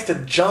sat next to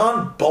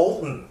John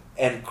Bolton,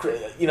 and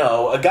you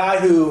know, a guy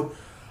who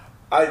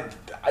I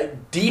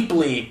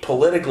deeply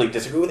politically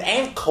disagree with.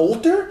 Ann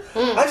Coulter,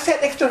 I've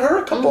sat next to her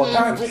a couple of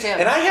times,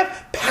 and I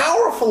have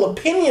powerful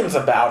opinions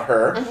about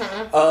her.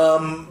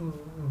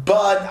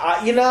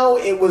 But you know,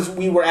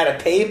 we were at a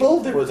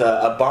table. There was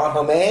a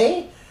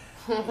bonhomie,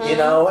 you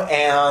know,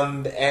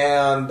 and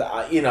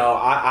you know,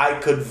 I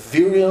could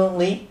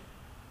virulently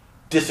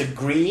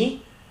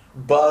disagree,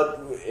 but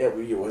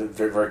it was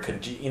very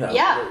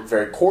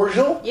very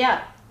cordial,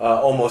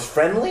 almost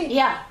friendly,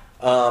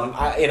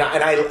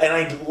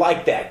 I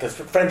like that because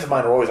friends of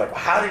mine are always like,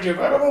 well, "How did you,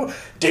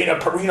 Dana?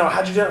 You know,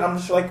 how'd you do it?" I'm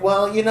just like,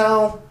 well, you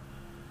know,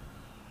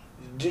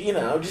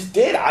 just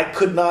did. I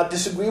could not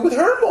disagree with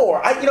her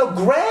more.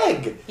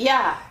 Greg,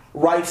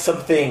 write some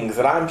things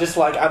that I'm just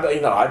like,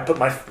 I put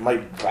my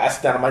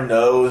glass down on my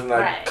nose and I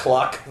Right.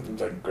 cluck.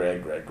 It's like,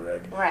 Greg.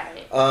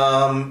 Right.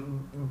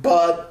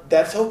 But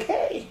that's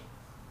okay.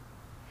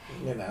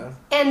 You know.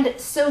 And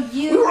so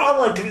We were on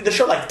like the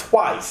show like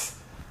twice.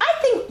 I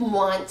think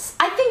once.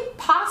 I think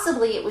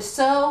possibly it was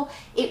so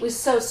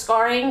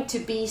scarring to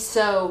be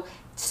so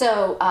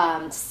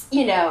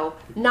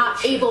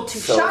not able to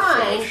So full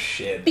of shine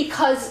shit.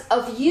 because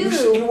of you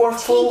were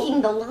full-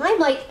 taking the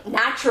limelight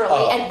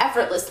naturally and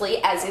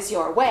effortlessly, as is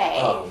your way.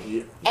 Oh,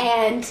 you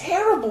And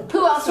terrible.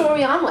 who else person. were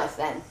we on with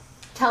then?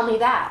 Tell me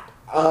that.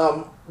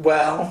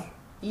 Well,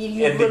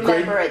 You in the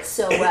remember great- it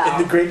so in well.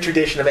 the great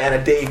tradition of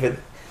Anna David,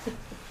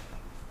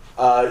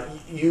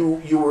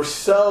 you were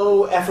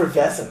so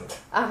effervescent.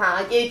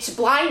 It's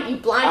blind. You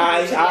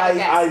blinded me to the other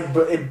guys.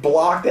 It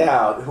blocked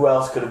out who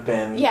else could have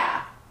been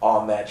Yeah.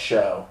 on that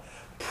show.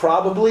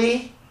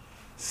 Probably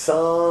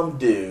some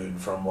dude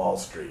from Wall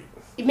Street.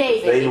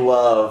 Maybe. They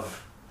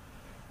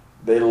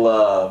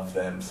love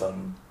them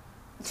some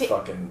See,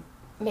 fucking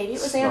Maybe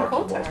it was Ann snarky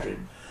Wall Coulter. Street.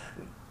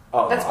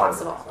 Oh, That's no, I don't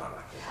possible. know.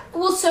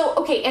 Well, so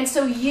okay, and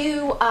so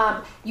you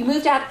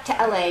moved out to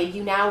LA.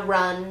 You now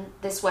run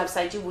this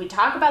website. Do we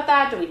talk about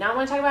that? Do we not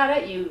want to talk about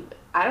it?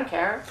 I don't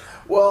care.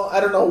 Well, I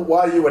don't know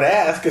why you would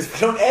ask, because we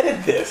don't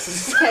edit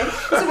this. Okay,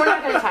 so we're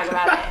not going to talk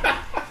about it,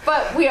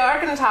 but we are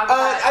going to talk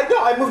about. I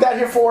know. I moved out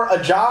here for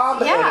a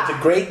job, Yeah. and it's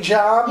a great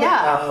job.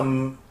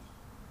 Yeah.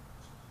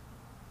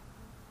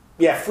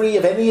 Free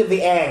of any of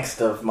the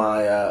angst of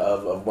my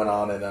of went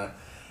on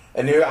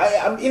in New York.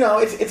 I'm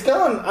it's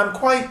going. I'm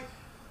quite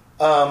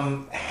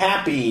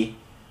happy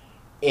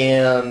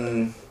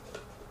in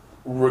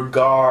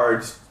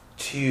regards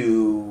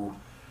to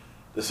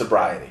the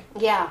sobriety.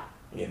 Yeah.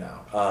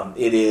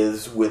 It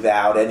is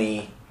without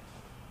any.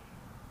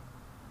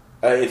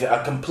 It's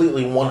a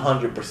completely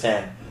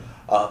 100%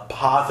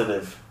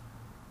 positive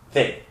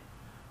thing,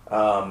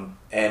 and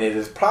it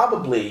is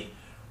probably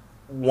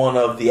one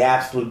of the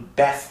absolute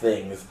best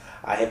things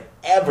I have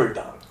ever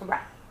done.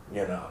 Right.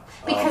 Um,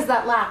 Because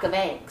that lack of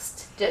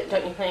angst,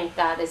 don't you think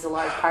that is a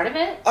large part of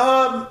it?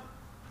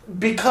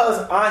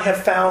 Because I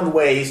have found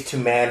ways to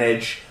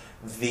manage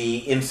the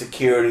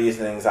insecurities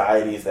and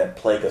anxieties that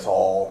plague us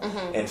all,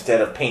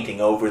 instead of painting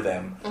over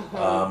them,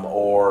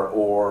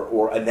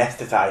 or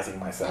anesthetizing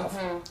myself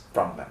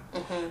from them.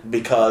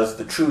 Because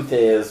the truth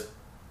is,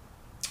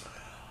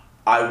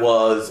 I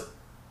was,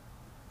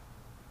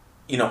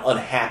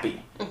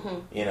 unhappy.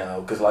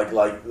 Because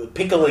like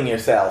pickling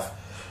yourself,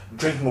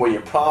 drinking away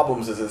your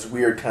problems is this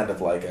weird kind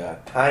of like a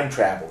time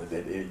travel.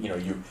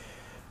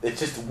 It's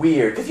just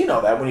weird because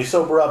that when you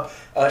sober up,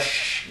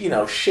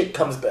 shit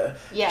comes back.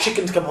 Yeah.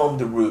 Chickens come home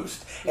to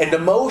roost, and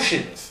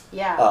emotions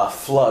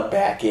flood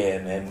back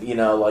in, and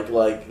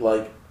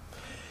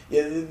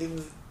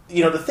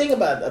the thing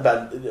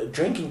about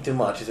drinking too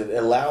much is it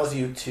allows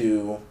you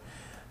to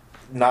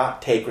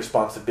not take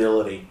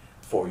responsibility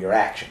for your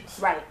actions.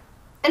 Right.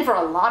 And for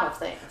a lot of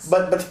things.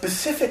 But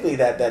specifically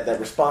that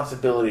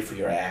responsibility for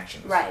your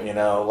actions. Right.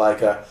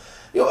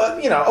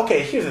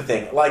 Okay, here's the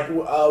thing. When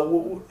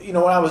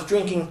I was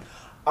drinking,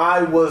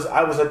 I was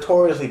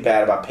notoriously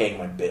bad about paying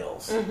my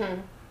bills.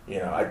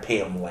 I'd pay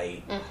them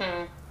late.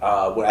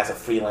 As a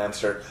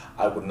freelancer,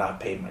 I would not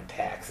pay my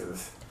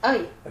taxes. Oh,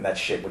 yeah. And that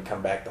shit would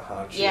come back to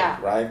haunt you, Yeah,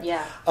 right?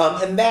 yeah.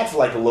 And that's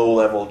like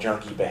low-level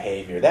junkie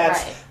behavior.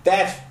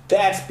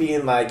 That's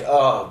being like,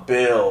 oh,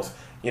 bills.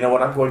 You know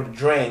what? I'm going to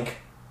drink.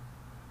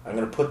 I'm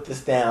going to put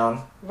this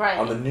down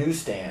on the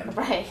newsstand,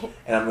 Right.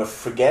 and I'm going to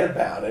forget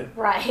about it,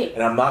 Right.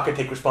 and I'm not going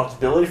to take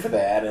responsibility for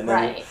that. And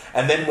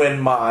then when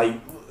my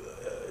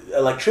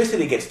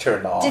electricity gets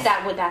turned off, Would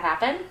that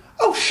happen?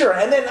 oh sure,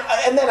 and then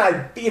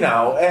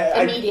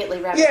I Immediately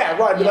I, remedy yeah, it.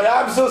 right. Be like,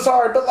 I'm so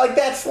sorry, but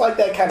that's like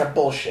that kind of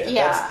bullshit.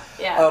 Yeah,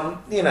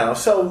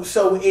 That's,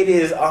 so it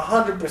is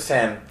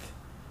 100%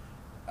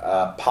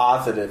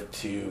 positive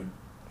to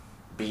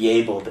be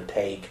able to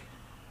take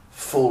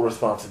full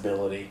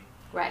responsibility.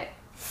 Right.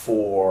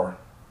 For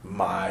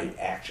my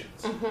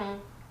actions.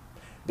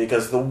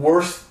 Because the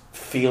worst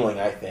feeling,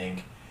 I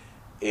think,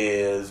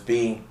 is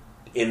being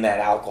in that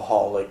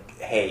alcoholic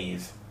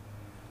haze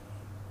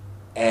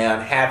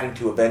and having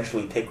to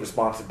eventually take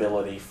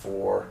responsibility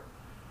for,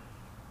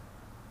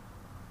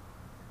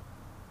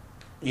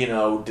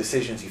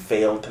 decisions you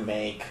failed to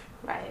make.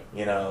 Right.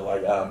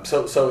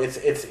 So it's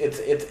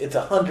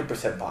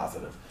 100%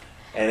 positive,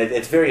 and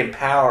it's very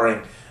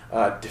empowering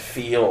to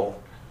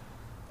feel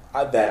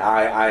that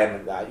I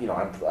am,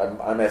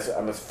 I'm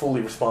as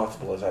fully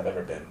responsible as I've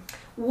ever been.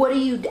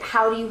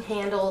 How do you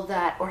handle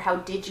that, or how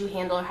did you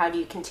handle, or how do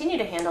you continue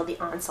to handle the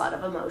onslaught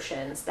of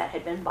emotions that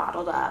had been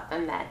bottled up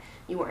and that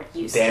you weren't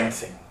used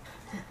Dancing.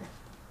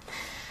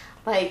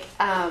 to?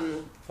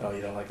 Oh,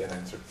 you don't like that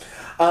answer.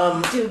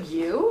 Do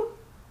you?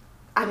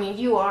 I mean,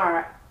 you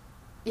are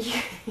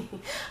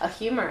a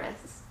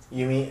humorist.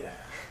 You mean...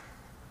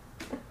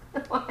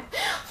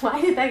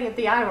 Why did that get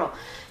the eye roll?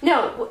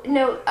 No,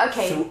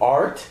 okay. Through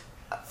art?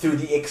 Through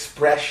the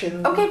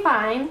expression? Okay,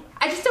 fine.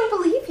 I just don't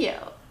believe you.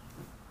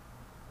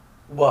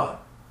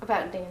 What?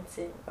 about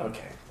dancing?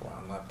 Okay,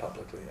 well, not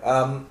publicly.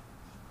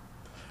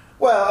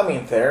 Well, I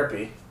mean,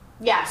 therapy.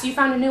 Yeah, so you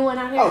found a new one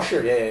out here? Oh,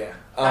 sure, yeah.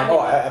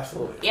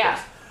 Absolutely. Of Yeah.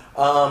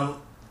 course.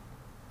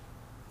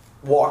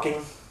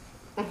 Walking,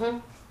 Mm-hmm.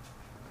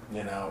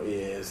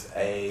 is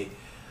a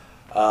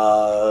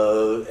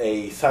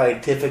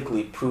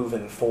scientifically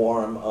proven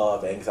form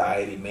of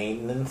anxiety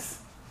maintenance.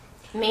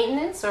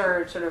 Maintenance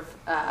or sort of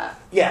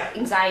Yeah.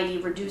 anxiety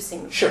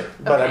reducing? Sure,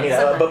 but Okay, I mean,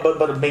 something.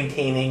 but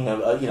maintaining,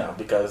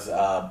 because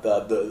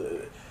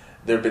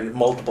there have been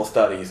multiple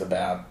studies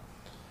about,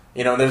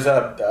 there's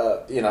and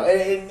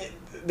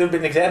there have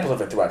been examples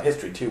of it throughout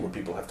history too, where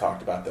people have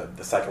talked about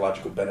the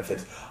psychological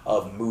benefits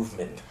of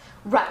movement.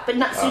 Right, but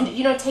not so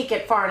you don't take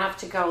it far enough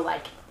to go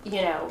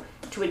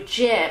to a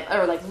gym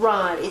or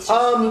run. It's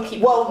just you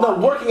keep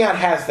walking. Working out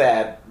has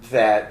that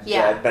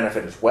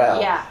benefit as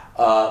well. Yeah.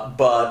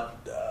 But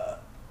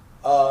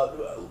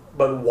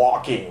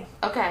walking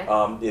Okay.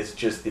 is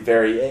just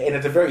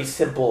it's a very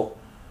simple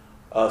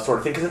sort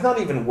of thing, because it's not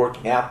even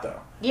working out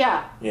though.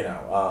 Yeah.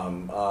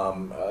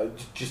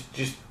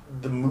 Just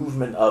the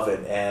movement of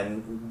it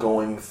and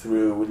going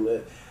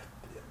through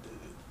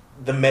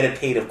the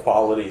meditative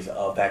qualities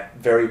of that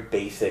very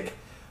basic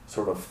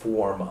sort of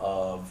form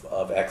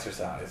of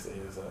exercise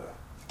is.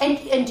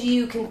 And do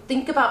you can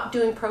think about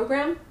doing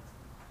program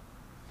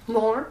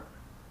more?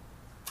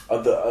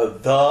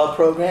 The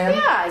program?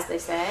 Yeah, as they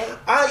say.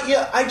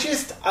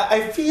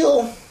 I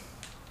feel.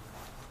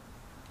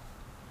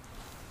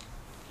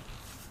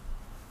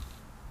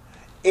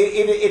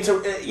 It's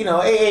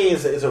AA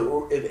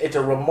is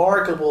a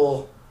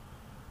remarkable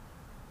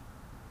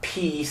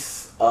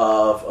piece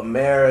of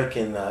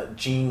American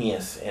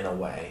genius in a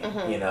way.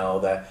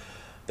 Mm-hmm.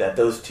 That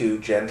those two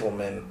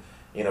gentlemen,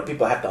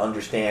 people have to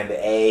understand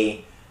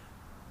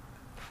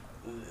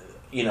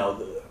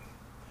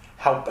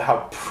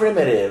how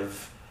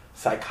primitive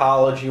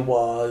psychology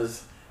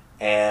was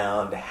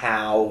and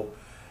how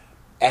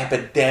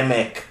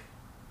epidemic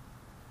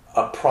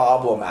a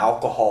problem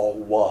alcohol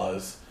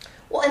was.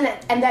 Well,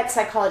 and that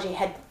psychology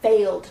had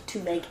failed to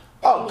make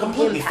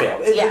completely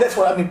impact. failed. Yeah. That's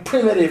what I mean.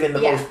 Primitive in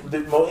Yeah.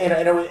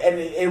 and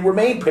it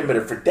remained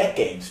primitive for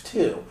decades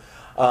too.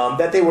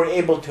 That they were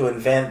able to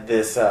invent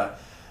this out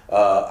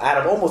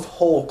of almost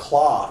whole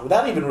cloth,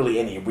 without even really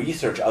any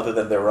research other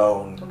than their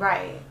own,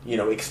 Right.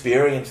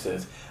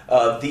 Experiences.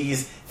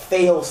 These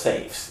fail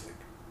safes.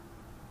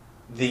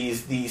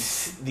 These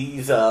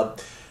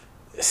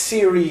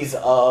series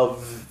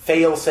of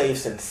fail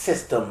safes and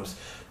systems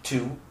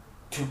to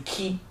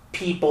keep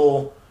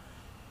people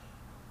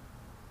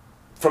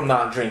from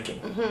not drinking.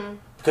 Mm-hmm.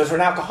 Because for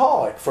an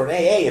alcoholic, for an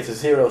AA, it's a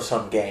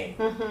zero-sum game.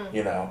 Mm-hmm.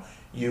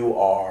 You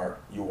are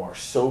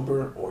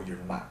sober or you're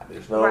not.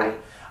 There's no, Right.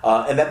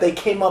 And that they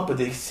came up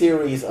with a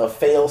series of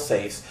fail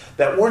safes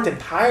that weren't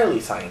entirely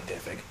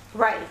scientific.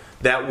 Right.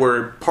 That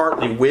were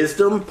partly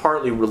wisdom,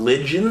 partly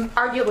religion.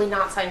 Arguably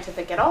not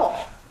scientific at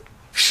all.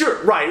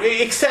 Sure, right.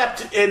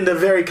 Except in the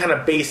very kind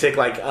of basic,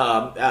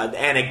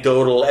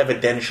 anecdotal,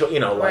 evidential.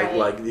 Right.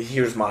 Like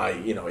here's my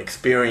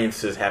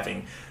experiences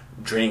having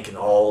drink and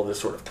all this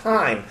sort of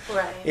time.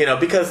 Right.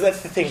 Because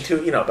that's the thing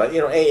too. But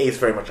AA is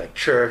very much like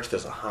church.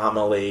 There's a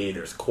homily.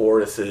 There's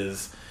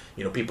choruses.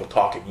 People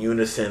talk in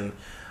unison.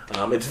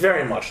 It's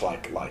very much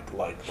like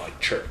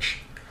church.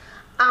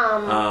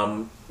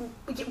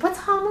 What's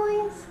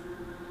homilies?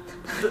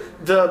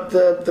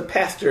 The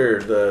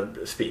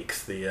pastor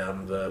speaks the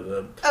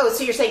Oh,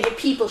 so you're saying the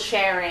people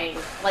sharing,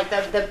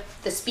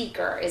 the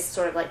speaker is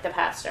sort of like the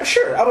pastor.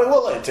 Sure. I mean,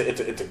 well,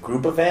 it's a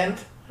group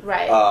event.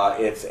 Right.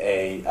 It's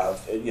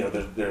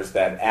there's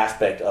that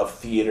aspect of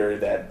theater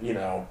that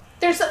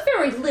There's a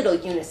very little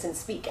unison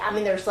speak. I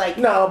mean, there's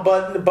no,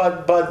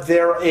 but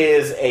there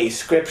is a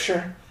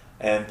scripture,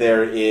 and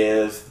there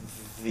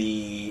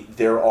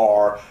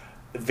are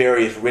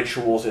various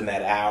rituals in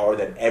that hour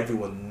that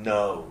everyone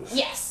knows.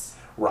 Yes.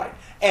 Right.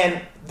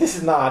 And this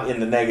is not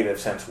in the negative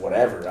sense,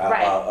 whatever.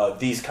 Right.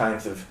 These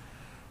kinds of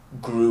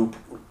group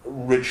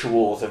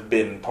rituals have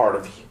been part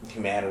of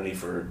humanity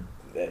for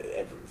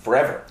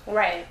forever.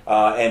 Right.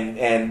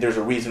 And there's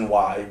a reason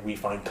why we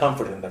find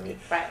comfort in them.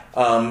 Right.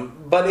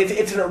 But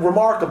it's a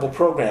remarkable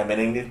program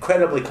and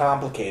incredibly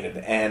complicated.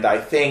 And I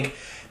think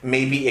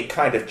maybe it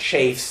kind of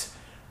chafes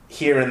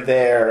here and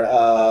there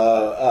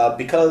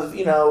because,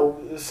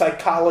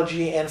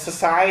 psychology and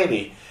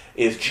society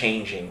is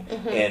changing,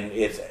 and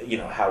it's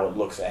how it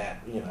looks at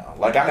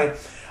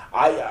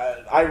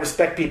I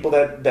respect people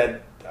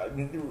that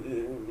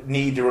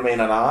need to remain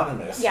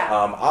anonymous. Yeah.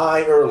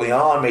 I early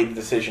on made the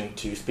decision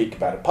to speak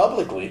about it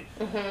publicly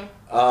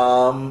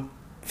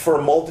for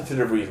a multitude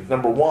of reasons.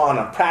 Number one,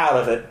 I'm proud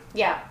of it.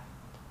 Yeah.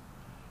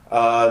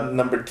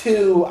 Number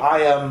two,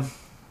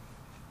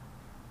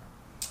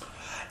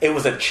 it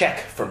was a check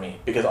for me,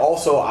 because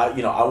also I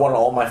wanted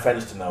all my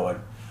friends to know it,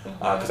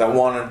 because I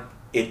wanted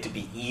it to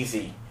be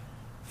easy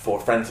for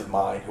friends of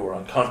mine who are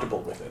uncomfortable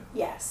with it.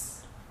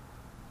 Yes.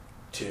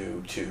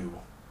 To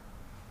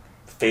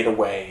fade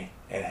away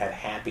and have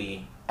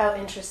happy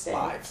interesting.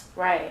 lives.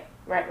 Right.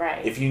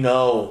 If you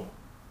know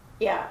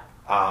Yeah.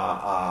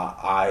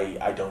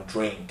 I don't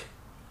drink,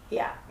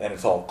 Yeah. and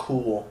it's all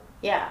cool,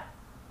 Yeah.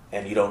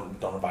 and you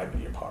don't invite me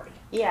to your party.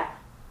 Yeah.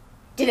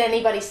 Did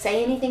anybody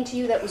say anything to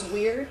you that was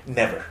weird?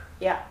 Never.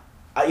 Yeah.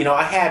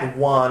 I had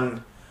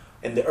one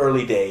in the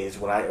early days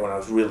when I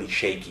was really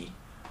shaky.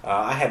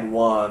 I had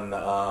one,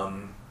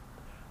 the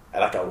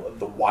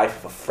wife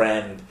of a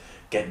friend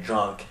get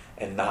drunk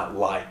and not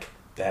like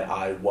that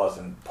I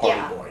wasn't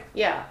party boy.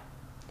 Yeah.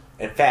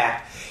 In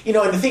fact, and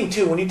the thing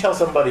too, when you tell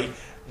somebody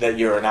that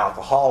you're an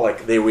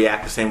alcoholic, they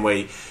react the same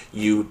way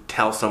you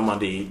tell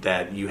somebody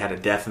that you had a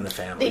death in the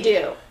family. They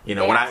do.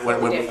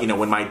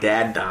 When my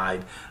dad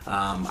died,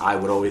 I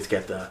would always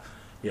get the,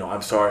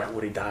 I'm sorry,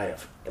 what did he die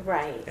of?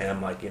 Right. And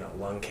I'm like,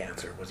 lung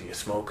cancer. Was he a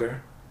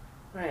smoker?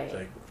 Right. It's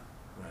like,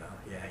 well,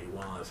 yeah, he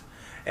was.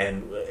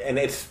 And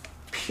it's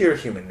pure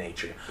human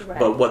nature. Right.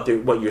 But what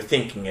you're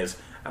thinking is,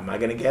 am I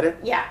going to get it?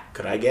 Yeah.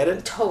 Could I get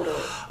it? Totally.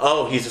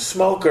 Oh, he's a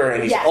smoker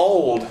and he's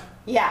old.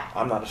 Yeah.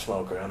 I'm not a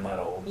smoker. I'm not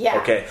old. Yeah.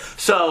 Okay.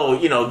 So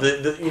when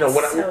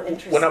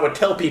I would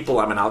tell people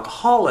I'm an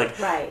alcoholic,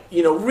 right?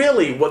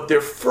 Really, what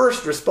their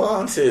first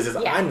response is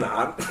yeah. I'm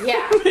not.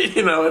 Yeah.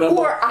 And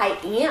or I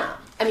am.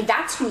 I mean,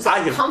 that's who's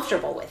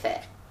uncomfortable with it.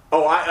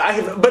 Oh, I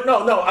have, but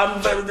no.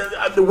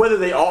 Whether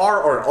they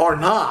are or are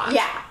not.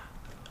 Yeah.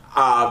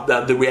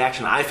 The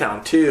reaction I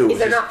found too is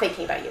they're not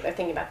thinking about you; they're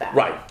thinking about that.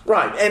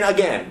 Right. And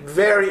again,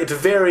 it's a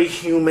very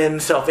human,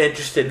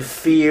 self-interested,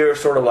 fear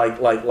sort of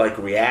like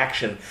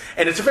reaction,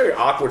 and it's a very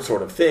awkward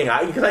sort of thing.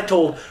 Because I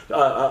told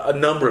a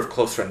number of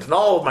close friends, and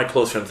all of my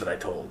close friends that I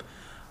told,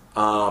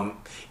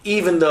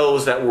 even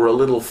those that were a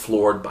little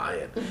floored by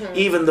it, mm-hmm.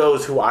 even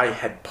those who I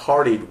had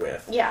partied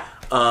with,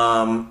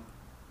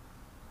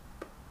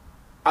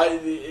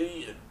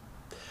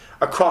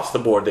 across the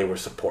board they were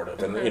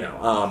supportive, and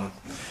mm-hmm.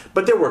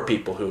 But there were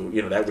people who,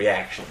 that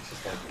reaction.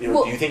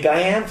 Do you think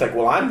I am? It's like,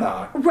 well, I'm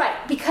not.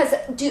 Right, because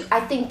I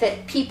think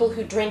that people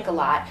who drink a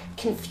lot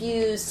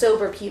confuse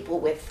sober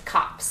people with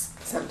cops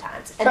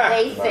sometimes, and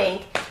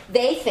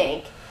they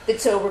think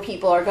that sober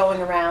people are going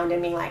around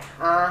and being like,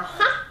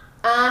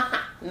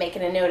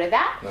 making a note of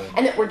that, right.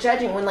 And that we're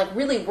judging when,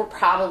 really, we're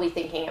probably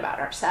thinking about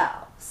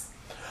ourselves.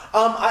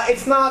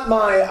 It's not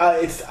my.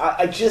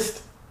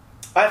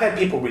 I've had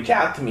people reach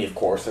out to me, of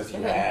course, as you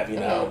mm-hmm. have.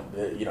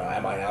 Mm-hmm.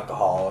 Am I an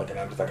alcoholic? And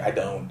I'm just like, I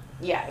don't.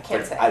 Yeah, I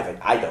can't say.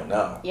 I don't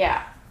know.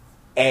 Yeah.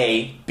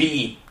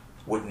 B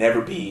would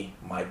never be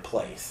my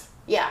place.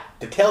 Yeah.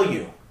 To tell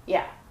you.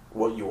 Yeah.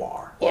 What you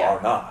are or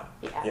are not.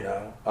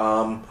 Yeah.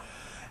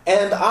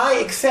 And I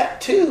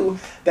accept too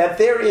that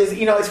there is.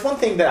 It's one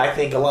thing that I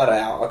think a lot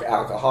of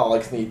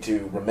alcoholics need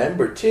to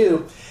remember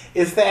too,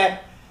 is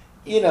that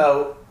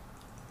the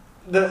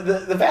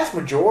vast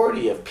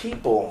majority of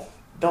people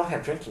don't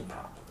have drinking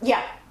problems.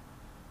 Yeah.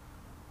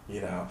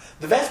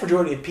 The vast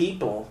majority of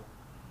people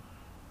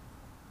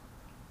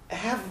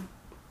have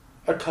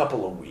a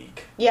couple a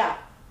week. Yeah.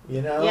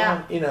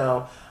 Yeah.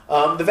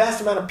 The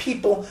vast amount of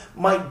people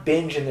might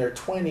binge in their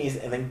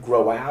 20s and then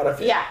grow out of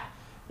it. Yeah.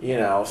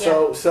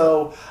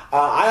 So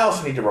I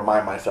also need to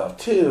remind myself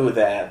too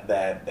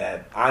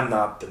that I'm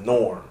not the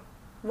norm.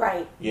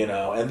 Right.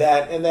 And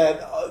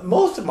that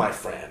most of my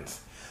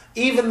friends,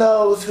 even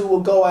those who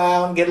will go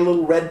out and get a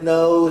little red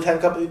nose, have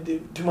a couple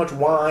too much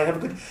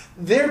wine,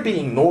 they're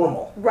being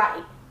normal.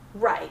 Right.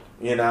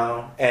 And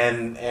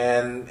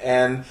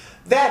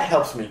that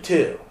helps me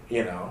too.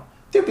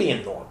 They're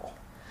being normal,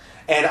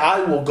 and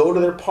I will go to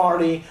their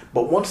party.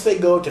 But once they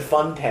go to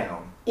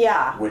Funtown,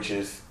 which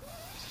is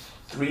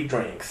 3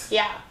 drinks,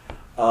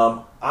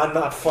 I'm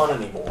not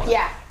fun anymore.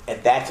 Yeah,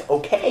 and that's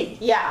okay.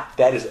 Yeah,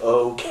 that is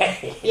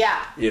okay.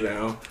 Yeah,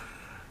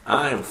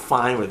 I am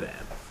fine with that.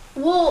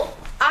 Well,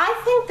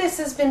 I think this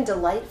has been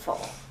delightful.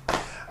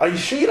 Are you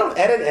sure you don't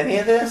edit any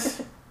of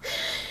this?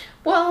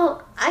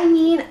 Well, I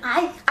mean,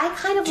 I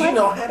kind of Do you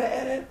know how to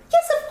edit?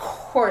 Yes, of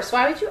course.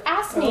 Why would you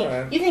ask me?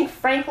 Right. You think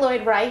Frank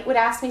Lloyd Wright would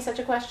ask me such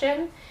a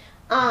question?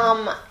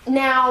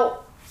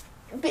 Now,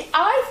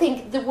 I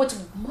think that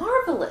what's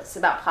marvelous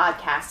about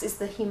podcasts is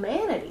the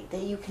humanity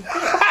that you can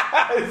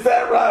hear. Is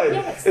that right?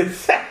 Yes.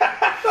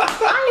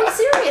 I am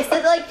serious.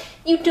 That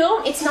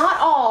it's not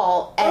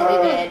all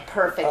edited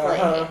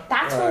perfectly.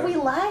 That's what we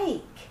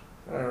like.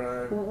 All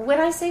right. When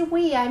I say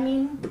we, I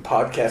mean the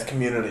podcast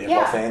community of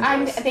Los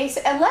Angeles. They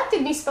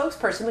elected me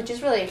spokesperson, which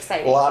is really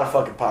exciting. A lot of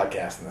fucking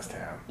podcasts in this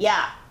town.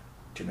 Yeah.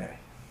 Too many.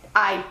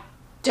 I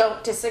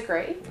don't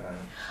disagree.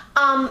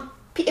 No.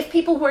 If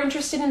people were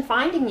interested in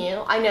finding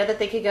you, I know that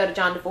they could go to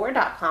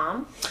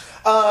johndevore.com.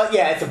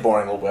 It's a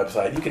boring little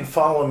website. You can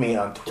follow me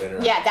on Twitter.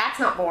 Yeah, that's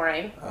not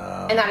boring.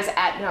 And that is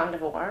at John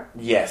DeVore.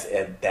 Yes,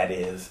 that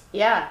is.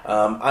 Yeah.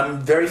 I'm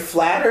very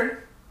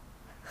flattered.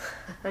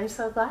 I'm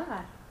so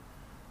glad.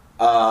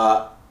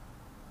 I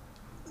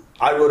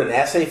wrote an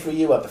essay for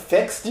you about the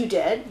Fixed. You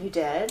did.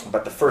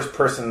 About the first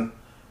person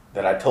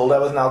that I told I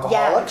was an alcoholic.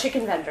 Yeah, the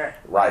chicken vendor.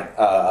 Right,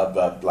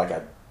 like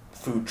a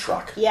food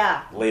truck.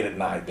 Yeah. Late at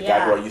night. The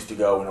guy who I used to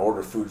go and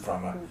order food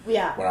from when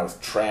I was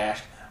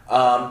trashed.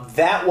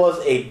 That was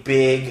a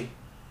big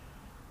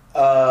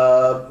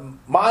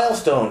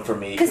milestone for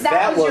me. Because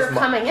that was your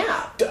coming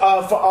out.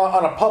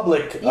 On a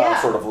public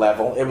Yeah. sort of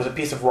level. It was a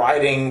piece of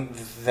writing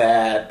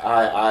that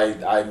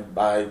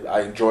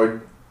I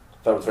enjoyed.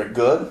 Thought it was very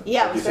good.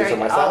 Yeah, Like it was you say very so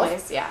good. myself.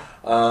 Always,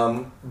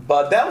 yeah.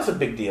 But that was a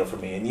big deal for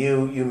me, and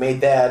you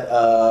made that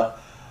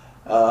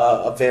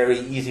a very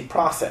easy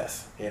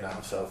process,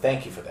 So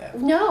thank you for that.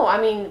 No, I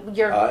mean,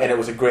 you're... And it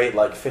was a great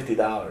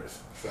 $50.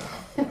 So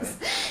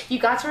You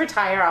got to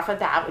retire off of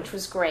that, which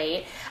was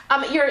great.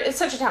 You're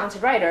such a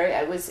talented writer.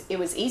 It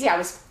was easy. I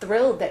was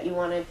thrilled that you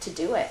wanted to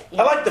do it.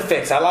 I like the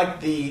fix. I like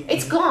the.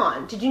 It's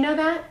gone. Did you know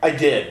that? I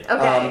did.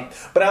 Okay.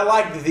 But I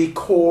like the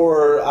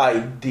core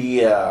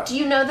idea. Do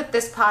you know that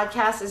this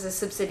podcast is a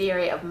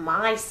subsidiary of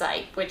my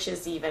site, which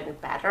is even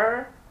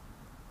better?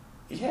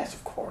 Yes,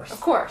 of course. Of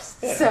course.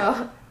 Yeah.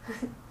 So,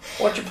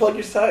 Why don't you plug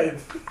your site?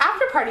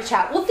 After Party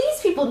Chat. Well,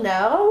 these people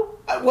know.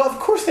 Well, of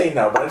course they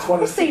know, but I just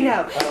want to Of course they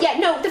know. Yeah,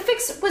 no, the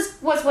fix was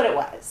what it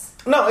was.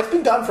 No, it's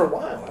been done for a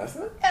while,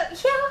 hasn't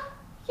it?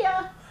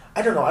 Yeah.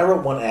 I don't know. I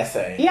wrote one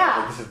essay.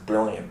 Yeah. This is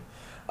brilliant.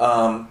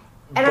 And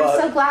I'm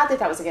so glad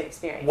that was a good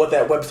experience. What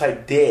that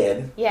website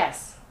did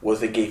Yes.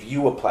 was it gave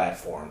you a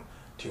platform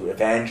to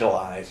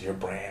evangelize your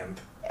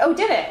brand Oh,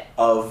 did it?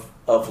 of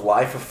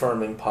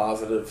life-affirming,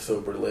 positive,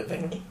 sober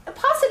living.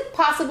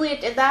 Possibly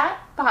it did that.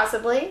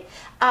 Possibly.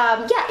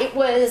 Yeah, it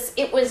was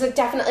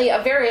definitely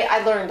a very...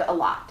 I learned a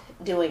lot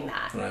doing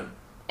that. Right.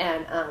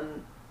 And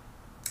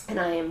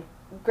I am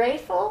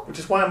grateful. Which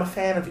is why I'm a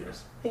fan of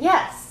yours.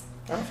 Yes.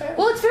 I'm a fan.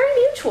 Well, it's very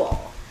mutual.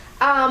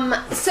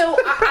 So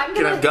I'm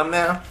Can I gonna... have gum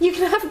now? You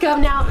can have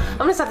gum now. I'm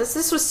gonna stop this.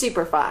 This was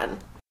super fun.